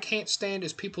 What I can't stand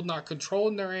is people not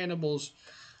controlling their animals.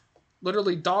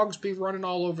 Literally, dogs be running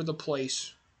all over the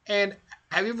place. And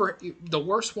have you ever, the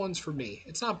worst ones for me,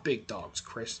 it's not big dogs,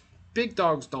 Chris. Big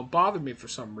dogs don't bother me for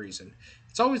some reason.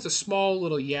 It's always the small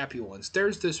little yappy ones.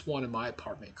 There's this one in my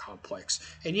apartment complex.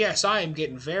 And yes, I am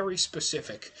getting very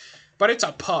specific. But it's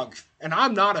a pug. And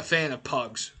I'm not a fan of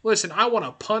pugs. Listen, I want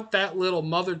to punt that little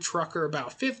mother trucker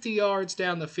about 50 yards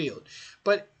down the field.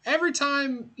 But every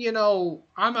time,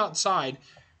 I'm outside,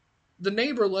 the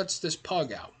neighbor lets this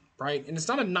pug out, right? And it's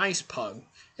not a nice pug.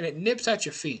 And it nips at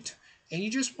your feet. And you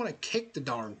just want to kick the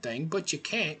darn thing, but you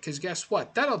can't, because guess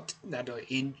what? That'll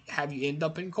have you end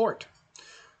up in court.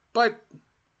 But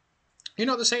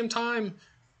At the same time,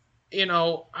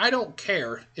 I don't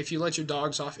care if you let your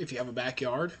dogs off if you have a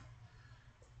backyard,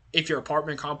 if your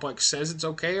apartment complex says it's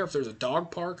okay, or if there's a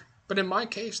dog park. But in my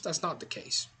case, that's not the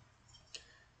case.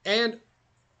 And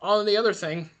on the other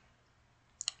thing,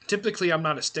 typically I'm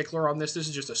not a stickler on this. This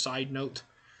is just a side note.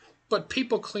 But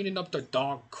people cleaning up their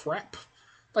dog crap.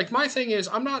 Like, my thing is,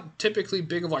 I'm not typically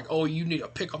big of like, oh, you need to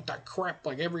pick up that crap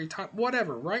like every time,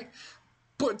 whatever, right?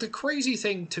 But the crazy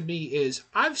thing to me is,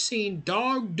 I've seen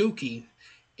dog dookie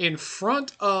in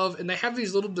front of, and they have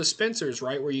these little dispensers,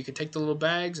 right, where you can take the little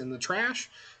bags and the trash.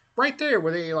 Right there,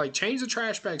 where they like change the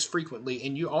trash bags frequently,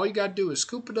 and all you gotta do is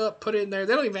scoop it up, put it in there.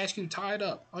 They don't even ask you to tie it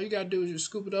up. All you gotta do is just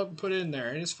scoop it up and put it in there,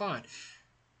 and it's fine.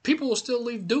 People will still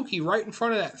leave dookie right in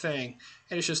front of that thing,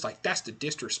 and it's just like, that's the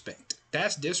disrespect.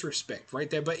 That's disrespect right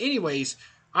there. But anyways,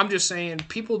 I'm just saying,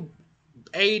 people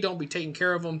don't be taking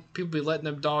care of them. People be letting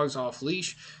them dogs off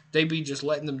leash. They be just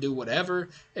letting them do whatever.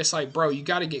 It's like, bro, you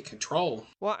got to get control.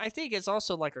 Well, I think it's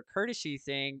also like a courtesy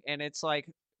thing, and it's like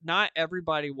not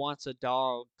everybody wants a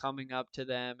dog coming up to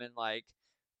them and like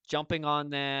jumping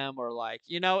on them or like,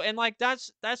 and like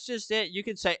that's just it. You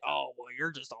can say, "Oh, well,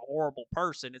 you're just a horrible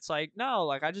person." It's like, "No,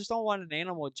 like I just don't want an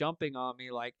animal jumping on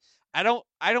me. Like I don't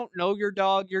know your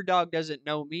dog. Your dog doesn't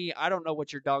know me. I don't know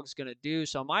what your dog's going to do.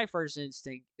 So my first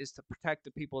instinct is to protect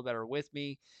the people that are with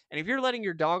me. And if you're letting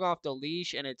your dog off the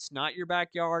leash and it's not your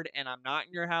backyard and I'm not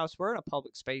in your house, we're in a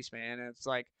public space, man. And it's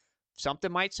like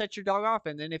something might set your dog off,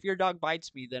 and then if your dog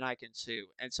bites me, then I can sue.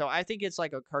 And so I think it's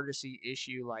like a courtesy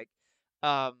issue, like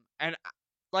and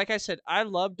like I said, I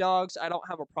love dogs. I don't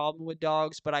have a problem with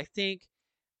dogs, but I think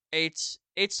it's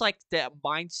like that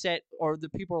mindset, or the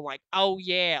people are like, oh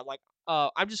yeah, like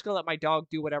I'm just gonna let my dog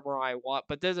do whatever I want.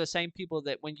 But they're the same people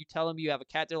that when you tell them you have a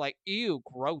cat, they're like, ew,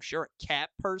 gross, you're a cat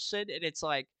person, and it's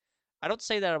like, I don't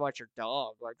say that about your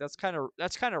dog. Like that's kind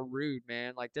of rude,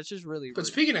 man. Like that's just really But rude.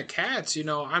 speaking of cats,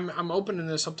 I'm opening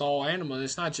this up to all animals.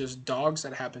 It's not just dogs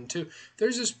that happen too.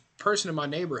 There's this person in my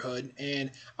neighborhood,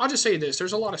 and I'll just say this: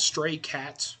 there's a lot of stray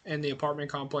cats in the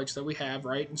apartment complex that we have,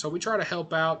 right? And so we try to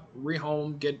help out,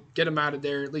 rehome, get them out of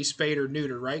there, at least spayed or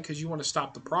neutered, right? Because you want to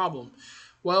stop the problem.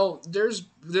 Well, there's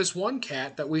this one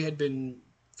cat that we had been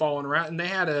following around, and they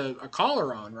had a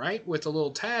collar on, right, with a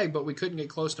little tag, but we couldn't get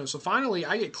close enough. So finally,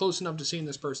 I get close enough to seeing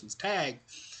this person's tag,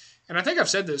 and I think I've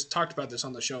talked about this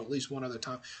on the show at least one other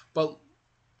time, but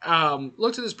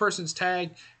looked at this person's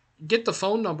tag, get the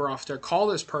phone number off there, call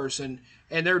this person,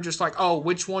 and they're just like, oh,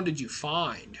 which one did you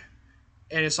find?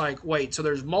 And it's like, wait, so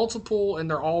there's multiple and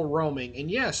they're all roaming. And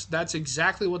yes, that's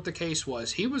exactly what the case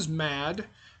was. He was mad,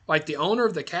 like the owner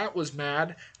of the cat was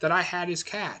mad that I had his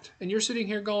cat. And you're sitting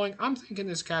here going, I'm thinking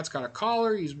this cat's got a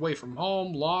collar, he's away from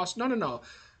home, lost. No, no, no.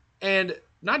 And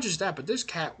not just that, but this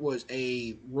cat was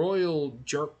a royal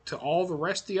jerk to all the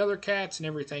rest of the other cats and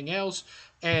everything else.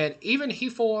 And even he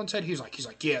full on said, he's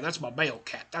like, yeah, that's my male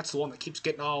cat. That's the one that keeps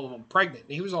getting all of them pregnant.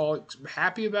 And he was all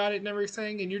happy about it and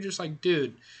everything. And you're just like,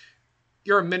 dude,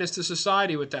 you're a menace to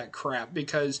society with that crap.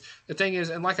 Because the thing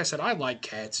is, and like I said, I like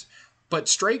cats, but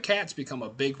stray cats become a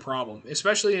big problem,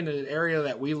 especially in an area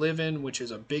that we live in, which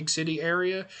is a big city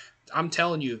area. I'm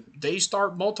telling you, they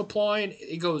start multiplying,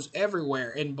 it goes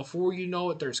everywhere, and before you know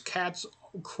it, there's cats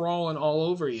crawling all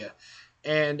over you.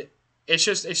 And it's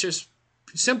just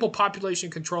simple population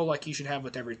control like you should have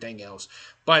with everything else.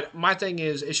 But my thing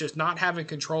is, it's just not having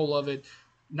control of it,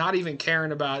 not even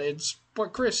caring about it. It's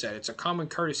what Chris said. It's a common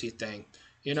courtesy thing.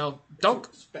 Don't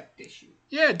Respect issue.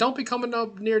 yeah, don't be coming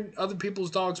up near other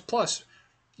people's dogs. Plus,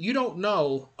 you don't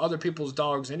know other people's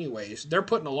dogs anyways. They're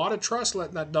putting a lot of trust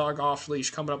letting that dog off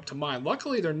leash coming up to mine.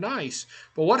 Luckily, they're nice.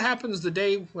 But what happens the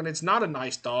day when it's not a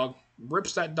nice dog?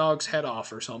 Rips that dog's head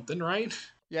off or something, right?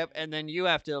 Yep, and then you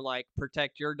have to like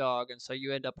protect your dog, and so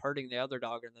you end up hurting the other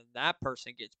dog, and then that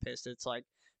person gets pissed. It's like,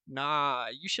 nah,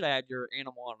 you should have had your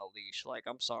animal on a leash. Like,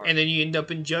 I'm And sorry. then you end up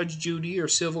in Judge Judy or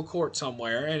civil court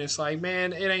somewhere, and it's like,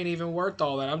 man, it ain't even worth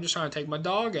all that. I'm just trying to take my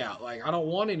dog out. Like, I don't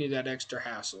want any of that extra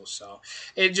hassle. So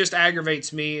it just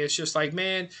aggravates me. It's just like,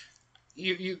 man,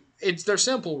 they're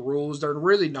simple rules. They're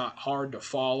really not hard to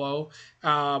follow.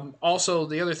 Also,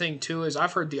 the other thing too is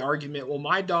I've heard the argument, well,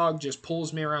 my dog just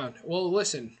pulls me around. Well,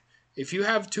 listen, if you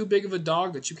have too big of a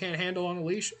dog that you can't handle on a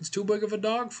leash, it's too big of a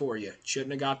dog for you.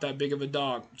 Shouldn't have got that big of a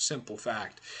dog. Simple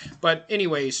fact. But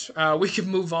anyways, we can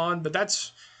move on. But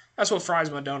that's what fries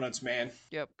my donuts, man.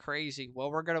 Yep, crazy.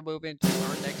 Well, we're gonna move into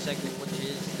our next segment, which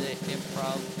is the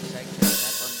improv segment.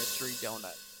 That's our mystery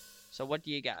donut. So what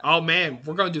do you got? Oh man,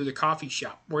 we're gonna do the coffee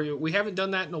shop. We haven't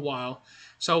done that in a while,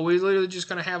 so we're literally just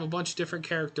gonna have a bunch of different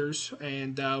characters,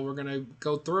 and we're gonna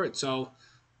go through it. So,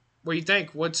 what do you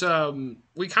think?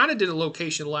 We kind of did a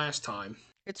location last time.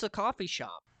 It's a coffee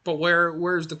shop. But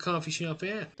where's the coffee shop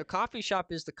at? The coffee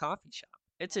shop is the coffee shop.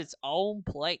 It's its own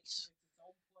place.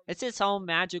 It's its own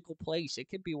magical place. It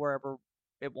could be wherever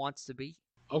it wants to be.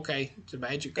 Okay, it's a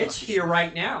magic It's coffee. here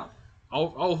right now.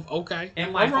 Oh, okay.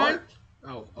 In my heart.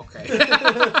 Oh, okay.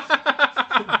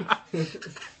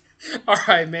 All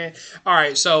right, man. All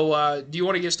right, so do you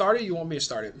want to get started or you want me to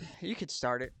start it? You could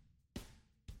start it.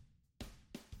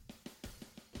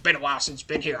 Been a while since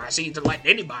been here. I see they're letting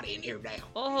anybody in here now.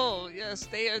 Oh, yes,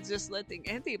 they are just letting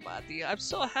anybody. I'm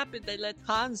so happy they let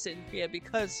Hans in here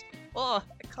because, I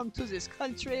come to this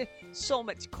country, so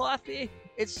much coffee.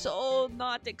 It's so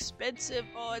not expensive.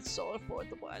 Oh, it's so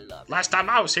affordable. I love it. Last time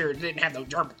I was here, it didn't have no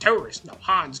German tourists, no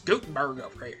Hans Gutenberg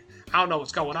over here. I don't know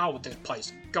what's going on with this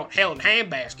place. Going hell in a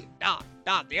handbasket. Nah,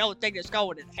 the only thing that's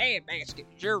going in the handbasket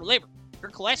is your liver. Your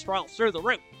cholesterol's through the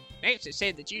roof. Nancy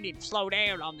said that you need to slow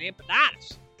down on the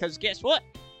empanadas. Because guess what?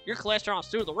 Your cholesterol's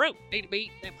through the roof. Need to be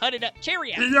eating them hunted up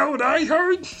Cheerios. You know what I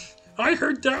heard? I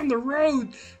heard down the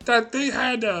road that they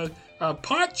had a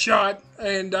pot shot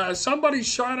and somebody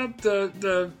shot up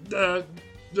the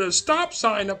stop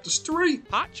sign up the street.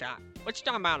 Pot shot? What you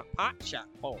talking about a pot shot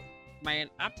for? Man,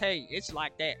 I tell you, it's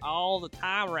like that all the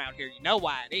time around here. You know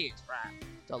why it is, right?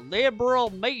 The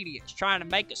liberal media is trying to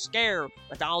make us scared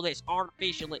with all this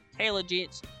artificial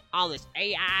intelligence, all this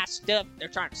AI stuff. They're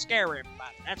trying to scare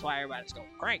everybody. That's why everybody's going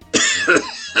crazy.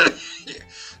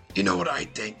 You know what I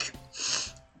think?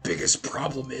 Biggest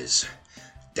problem is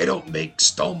they don't make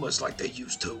stomas like they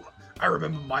used to. I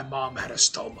remember my mom had a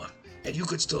stoma, and you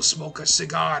could still smoke a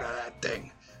cigar out of that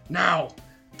thing. Now,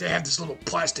 they have this little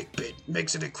plastic bit,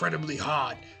 makes it incredibly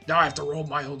hard. Now I have to roll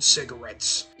my own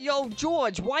cigarettes. Yo,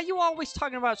 George, why you always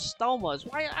talking about stomas?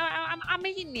 Why I'm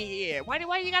eating here. Why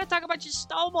you gotta talk about your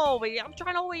stoma over here? I'm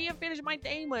trying to over here finish my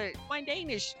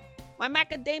Danish, my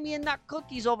macadamia nut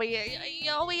cookies over here.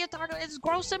 You over here talking, it's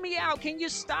grossing me out. Can you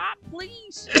stop,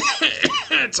 please?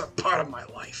 It's a part of my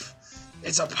life.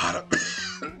 It's a part of...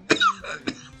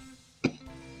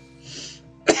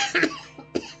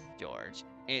 George,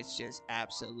 it's just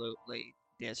absolutely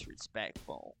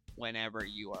disrespectful whenever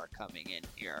you are coming in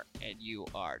here and you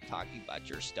are talking about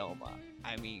your stoma.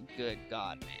 I mean, good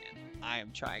God, man. I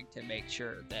am trying to make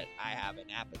sure that I have an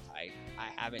appetite. I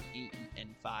haven't eaten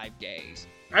in 5 days.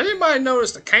 Has anybody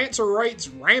noticed the cancer rates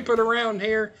rampant around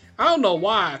here? I don't know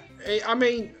why. I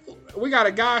mean, we got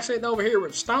a guy sitting over here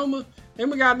with stoma, then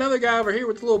we got another guy over here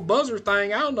with the little buzzer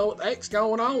thing. I don't know what the heck's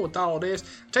going on with all this.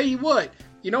 Tell you what,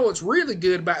 you know what's really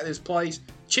good about this place?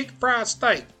 Chicken fried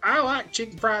steak. I like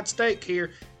chicken fried steak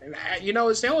here. And, you know,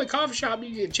 it's the only coffee shop you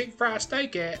can get chicken fried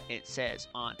steak at. It says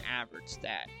on average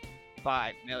that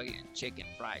 5 million chicken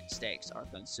fried steaks are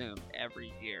consumed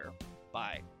every year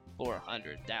by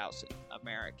 400,000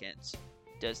 Americans.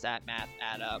 Does that math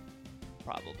add up?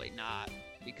 Probably not,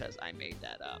 because I made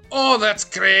that up. Oh, that's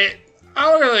great.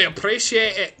 I really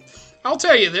appreciate it. I'll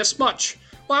tell you this much.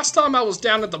 Last time I was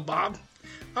down at the bar,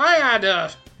 I had,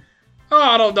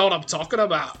 I don't know what I'm talking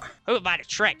about. Who invited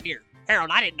Shrek here?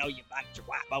 Harold, I didn't know you invited your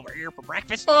wife over here for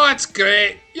breakfast. Oh, it's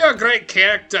great. You're a great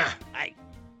character. Hey,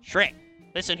 Shrek,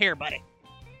 listen here, buddy.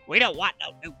 We don't want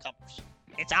no newcomers.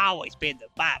 It's always been the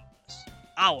 5 of us.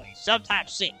 Always.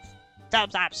 Sometimes 6.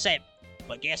 Sometimes 7.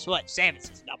 But guess what? 7's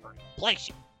his number.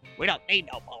 Inflation. We don't need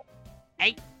no more.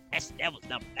 8, that's the devil's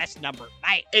number. That's the number of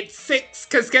man. It's 6,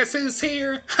 because guess who's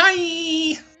here?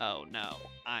 Hi! Oh, no.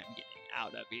 I'm getting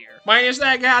out of here. Man, it's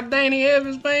that guy Danny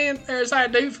Evans, man. There's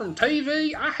that dude from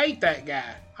TV. I hate that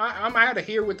guy. I'm out of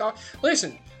here with all...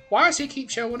 Listen, why does he keep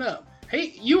showing up?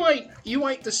 Hey, you ain't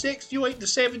the 6th, you ain't the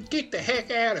 7th. Get the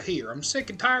heck out of here. I'm sick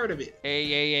and tired of it.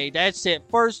 Hey, that's it.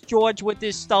 First George with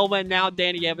this stoma, and now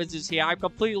Danny Evans is here. I've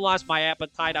completely lost my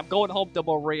appetite. I'm going home to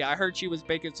Maria. I heard she was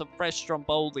making some fresh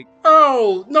stromboli.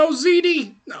 Oh, no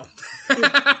ZD? No.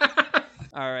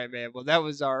 All right, man. Well, that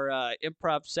was our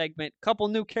improv segment. Couple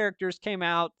new characters came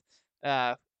out.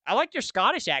 I like your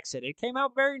Scottish accent. It came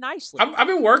out very nicely. I've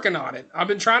been working on it. I've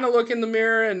been trying to look in the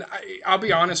mirror, and I'll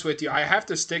be honest with you. I have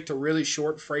to stick to really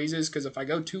short phrases because if I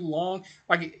go too long,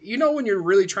 like, you know when you're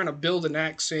really trying to build an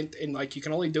accent and, like, you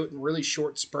can only do it in really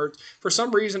short spurts. For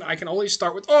some reason, I can only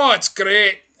start with, oh, it's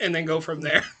great, and then go from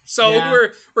there. So Yeah.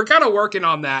 we're kind of working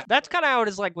on that. That's kind of how it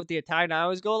is like with the Italian. I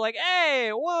always go like,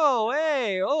 hey, whoa,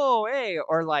 hey, oh, hey.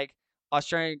 Or like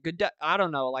Australian, good day. I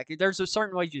don't know. Like there's a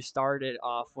certain way you start it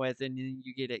off with and then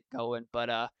you get it going.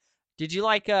 But did you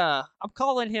like, I'm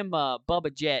calling him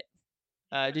Bubba Jet.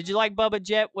 Did you like Bubba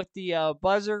Jet with the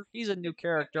buzzer? He's a new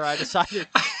character, I decided.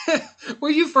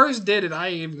 When you first did it, I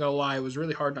ain't even gonna lie, it was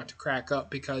really hard not to crack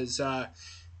up because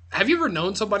Have you ever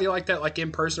known somebody like that, like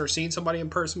in person, or seen somebody in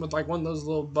person with like one of those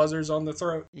little buzzers on the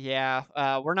throat? Yeah,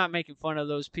 we're not making fun of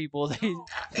those people.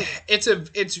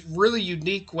 It's really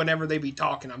unique whenever they be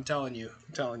talking. I'm telling you.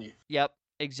 Yep,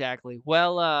 exactly.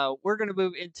 Well, we're gonna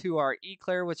move into our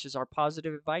eclair, which is our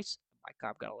positive advice. Mike,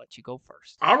 I'm gonna let you go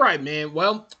first. All right, man.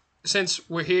 Well, since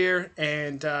we're here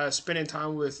and spending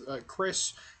time with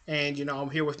Chris, and I'm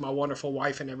here with my wonderful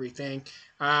wife and everything.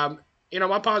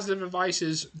 My positive advice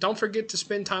is don't forget to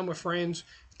spend time with friends.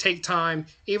 Take time,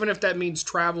 even if that means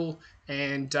travel,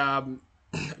 and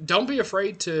don't be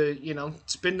afraid to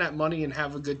spend that money and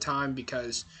have a good time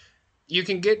because you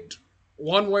can get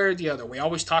one way or the other. We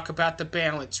always talk about the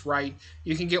balance, right?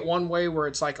 You can get one way where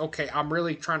it's like, okay, I'm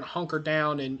really trying to hunker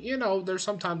down, and there's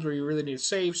sometimes where you really need to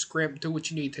save, scrimp, do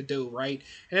what you need to do, right?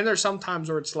 And then there's sometimes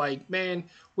where it's like, man,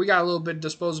 we got a little bit of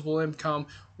disposable income.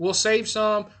 We'll save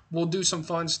some, we'll do some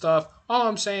fun stuff. All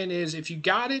I'm saying is, if you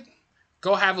got it,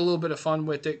 go have a little bit of fun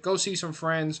with it. Go see some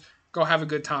friends. Go have a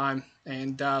good time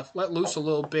and let loose a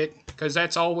little bit because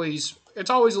it's always a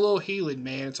little healing,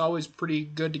 man. It's always pretty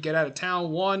good to get out of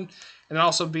town, one, and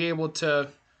also be able to,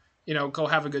 go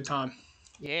have a good time.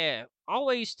 Yeah,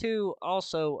 always to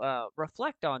also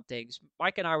reflect on things.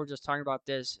 Mike and I were just talking about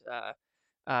this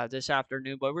this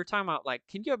afternoon, but we were talking about like,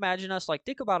 can you imagine us? Like,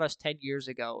 think about us 10 years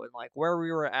ago and like where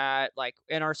we were at, like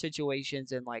in our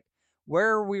situations, and like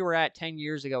where we were at 10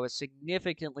 years ago is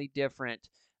significantly different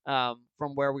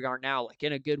from where we are now, like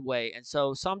in a good way. And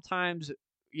so sometimes,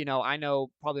 I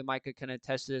know probably Micah can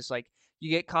attest to this, like you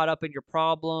get caught up in your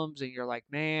problems and you're like,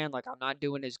 man, like I'm not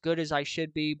doing as good as I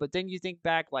should be. But then you think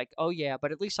back like, oh yeah,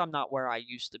 but at least I'm not where I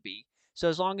used to be. So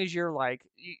as long as you're like,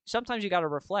 sometimes you got to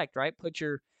reflect, right? Put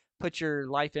your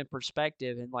life in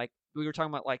perspective. And like we were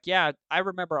talking about, like, yeah, I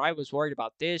remember I was worried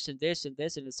about this and this and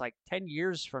this, and it's like 10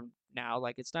 years from now,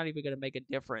 like it's not even going to make a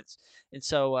difference. And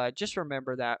so just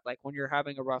remember that, like when you're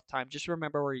having a rough time, just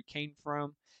remember where you came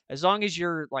from. As long as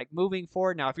you're like moving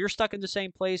forward. Now if you're stuck in the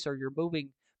same place or you're moving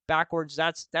backwards,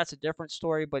 that's a different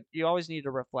story. But you always need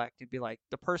to reflect and be like,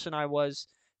 the person I was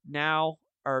now,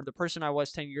 or the person I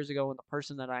was 10 years ago and the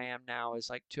person that I am now is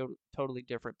like totally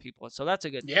different people. And so that's a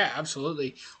good thing. Yeah,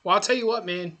 absolutely. Well, I'll tell you what,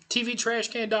 man.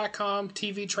 TVTrashCan.com,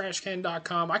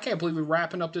 TVTrashCan.com. I can't believe we're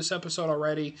wrapping up this episode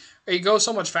already. It goes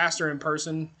so much faster in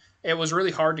person. It was really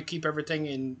hard to keep everything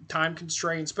in time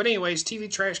constraints. But anyways,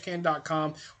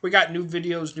 TVTrashCan.com. We got new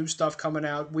videos, new stuff coming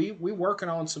out. We working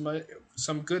on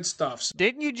some good stuff.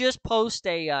 Didn't you just post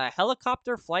a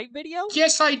helicopter flight video?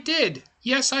 Yes, I did.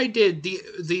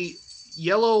 The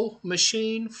yellow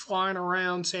machine flying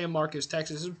around San Marcos,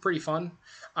 Texas. It was pretty fun.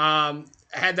 I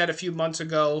had that a few months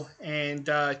ago, and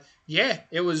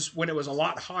it was when it was a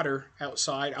lot hotter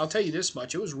outside. I'll tell you this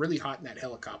much. It was really hot in that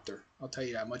helicopter. I'll tell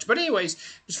you that much. But anyways, it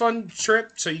was a fun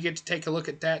trip, so you get to take a look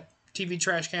at that.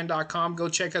 TVTrashCan.com. Go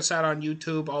check us out on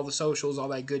YouTube, all the socials, all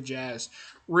that good jazz.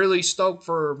 Really stoked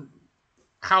for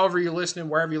however you're listening,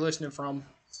 wherever you're listening from.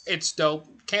 It's dope.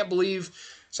 Can't believe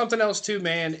something else too,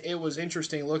 man. It was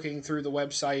interesting looking through the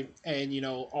website, and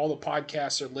all the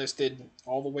podcasts are listed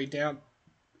all the way down.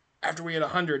 After we had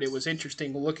 100, it was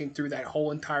interesting looking through that whole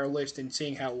entire list and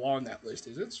seeing how long that list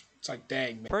is. It's like,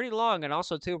 dang, man. Pretty long. And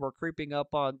also too, we're creeping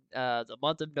up on the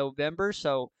month of November,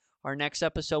 so our next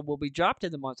episode will be dropped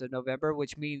in the month of November,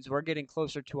 which means we're getting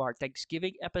closer to our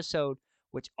Thanksgiving episode,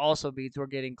 which also means we're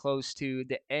getting close to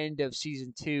the end of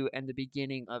season 2 and the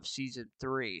beginning of season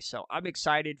 3. So I'm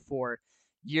excited for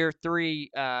year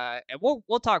 3, and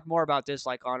we'll talk more about this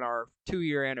like on our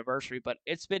 2-year anniversary. But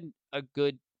it's been a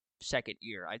good second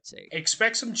year, I'd say.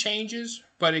 Expect some changes,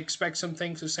 but expect some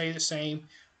things to stay the same.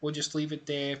 We'll just leave it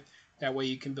there. That way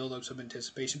you can build up some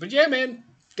anticipation. But yeah, man,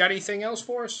 got anything else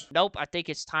for us? Nope. I think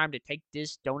it's time to take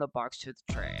this donut box to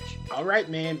the trash. All right,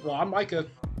 man. Well, I'm Micah.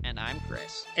 And I'm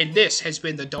Chris. And this has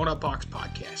been the Donut Box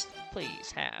Podcast.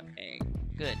 Please have a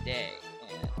good day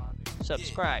and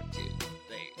subscribe to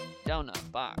the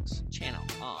Donut Box channel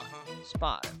on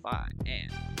Spotify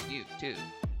and YouTube.